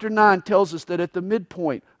 Daniel chapter 9 tells us that at the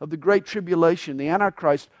midpoint of the Great Tribulation, the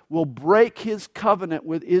Antichrist will break his covenant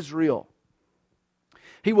with Israel.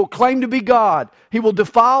 He will claim to be God. He will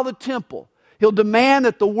defile the temple. He'll demand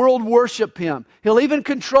that the world worship him. He'll even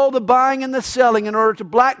control the buying and the selling in order to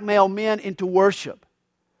blackmail men into worship.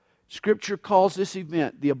 Scripture calls this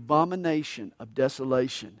event the abomination of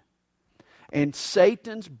desolation. And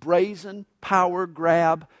Satan's brazen power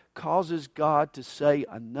grab causes God to say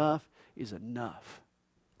enough is enough.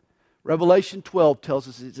 Revelation 12 tells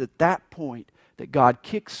us it's at that point that God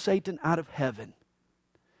kicks Satan out of heaven.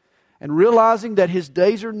 And realizing that his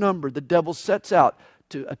days are numbered, the devil sets out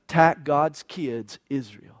to attack God's kids,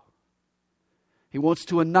 Israel. He wants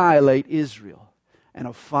to annihilate Israel. And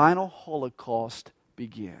a final Holocaust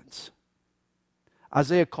begins.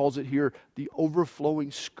 Isaiah calls it here the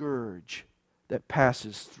overflowing scourge that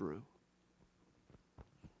passes through.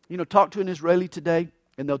 You know, talk to an Israeli today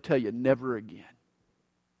and they'll tell you, never again.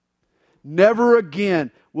 Never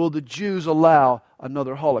again will the Jews allow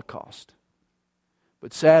another Holocaust.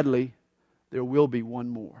 But sadly, there will be one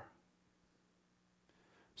more.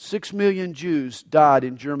 6 million Jews died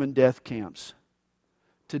in German death camps.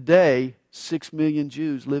 Today, 6 million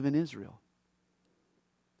Jews live in Israel.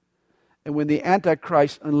 And when the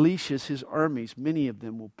Antichrist unleashes his armies, many of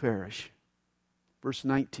them will perish. Verse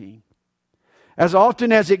 19. As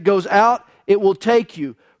often as it goes out, it will take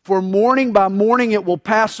you. For morning by morning it will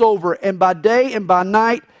pass over, and by day and by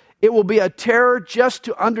night it will be a terror just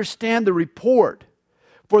to understand the report.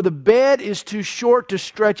 For the bed is too short to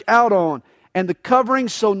stretch out on, and the covering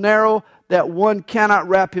so narrow that one cannot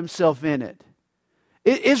wrap himself in it.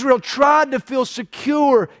 Israel tried to feel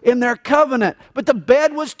secure in their covenant, but the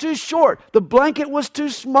bed was too short. The blanket was too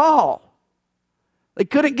small. They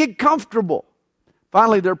couldn't get comfortable.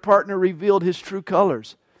 Finally, their partner revealed his true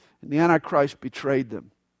colors, and the Antichrist betrayed them.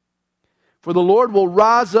 For the Lord will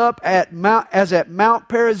rise up as at Mount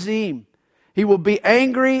Perazim. He will be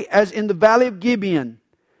angry as in the valley of Gibeon,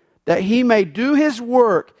 that he may do his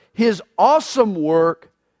work, his awesome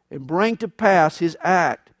work, and bring to pass his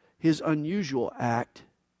act, his unusual act.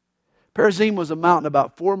 Perazim was a mountain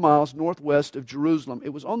about 4 miles northwest of Jerusalem.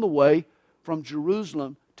 It was on the way from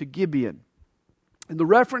Jerusalem to Gibeon. And the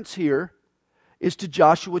reference here is to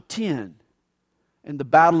Joshua 10 and the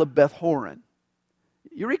Battle of Beth Horon.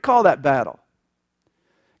 You recall that battle.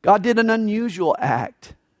 God did an unusual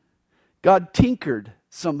act. God tinkered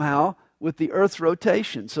somehow with the earth's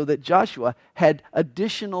rotation so that Joshua had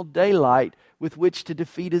additional daylight with which to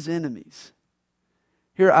defeat his enemies.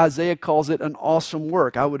 Here Isaiah calls it an awesome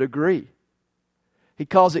work. I would agree. He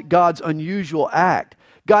calls it God's unusual act.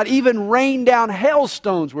 God even rained down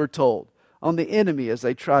hailstones, we're told, on the enemy as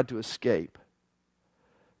they tried to escape.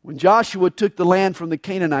 When Joshua took the land from the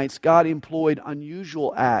Canaanites, God employed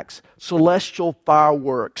unusual acts, celestial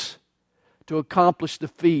fireworks, to accomplish the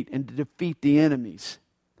feat and to defeat the enemies.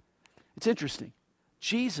 It's interesting.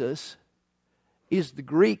 Jesus is the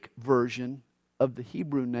Greek version of the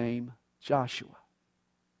Hebrew name Joshua.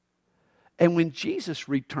 And when Jesus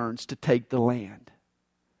returns to take the land,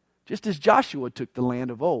 just as Joshua took the land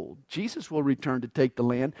of old, Jesus will return to take the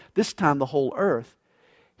land, this time the whole earth.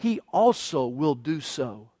 He also will do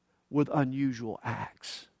so with unusual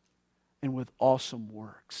acts and with awesome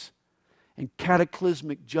works. And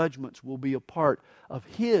cataclysmic judgments will be a part of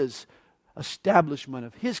His establishment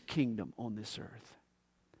of His kingdom on this earth.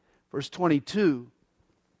 Verse 22,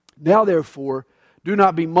 now therefore, do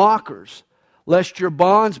not be mockers, lest your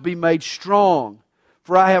bonds be made strong.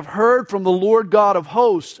 For I have heard from the Lord God of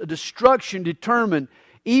hosts a destruction determined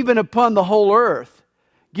even upon the whole earth.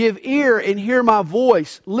 Give ear and hear my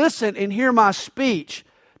voice. Listen and hear my speech.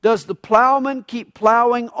 Does the plowman keep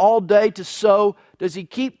plowing all day to sow? Does he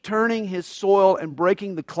keep turning his soil and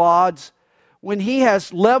breaking the clods? When he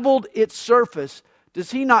has leveled its surface,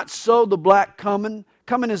 does he not sow the black cumin?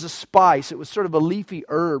 Cumin is a spice. It was sort of a leafy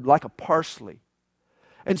herb like a parsley.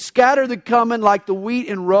 And scatter the cumin like the wheat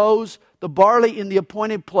in rows, the barley in the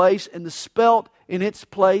appointed place, and the spelt in its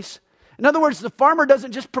place. In other words, the farmer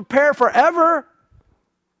doesn't just prepare forever.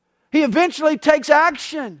 He eventually takes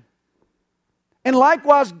action. And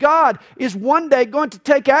likewise, God is one day going to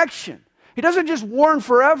take action. He doesn't just warn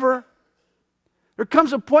forever. There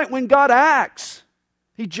comes a point when God acts.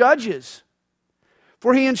 He judges.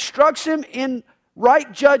 For he instructs him in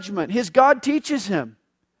right judgment. His God teaches him.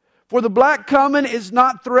 For the black cumin is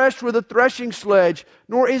not threshed with a threshing sledge,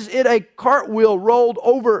 nor is it a cartwheel rolled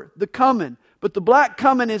over the cumin. But the black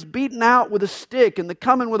cumin is beaten out with a stick, and the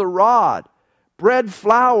cumin with a rod. Bread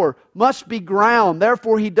flour must be ground.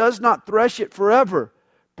 Therefore he does not thresh it forever,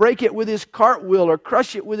 break it with his cartwheel, or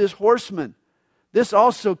crush it with his horsemen. This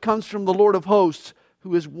also comes from the Lord of hosts,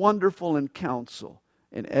 who is wonderful in counsel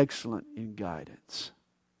and excellent in guidance.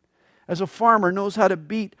 As a farmer knows how to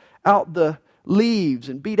beat out the leaves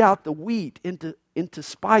and beat out the wheat into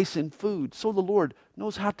spice and food, so the Lord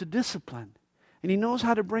knows how to discipline. And he knows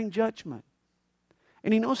how to bring judgment.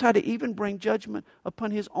 And he knows how to even bring judgment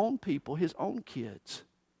upon his own people, his own kids.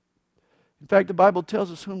 In fact, the Bible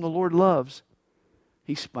tells us whom the Lord loves,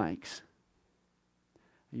 he spanks.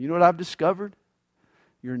 And you know what I've discovered?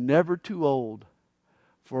 You're never too old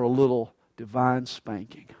for a little divine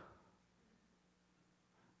spanking.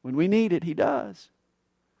 When we need it, he does.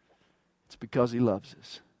 It's because he loves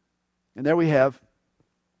us. And there we have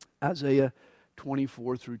Isaiah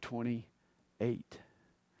 24 through 28.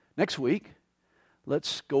 Next week,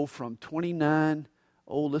 let's go from 29,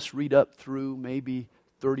 let's read up through maybe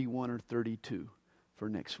 31 or 32 for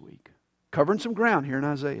next week. Covering some ground here in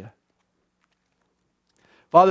Isaiah.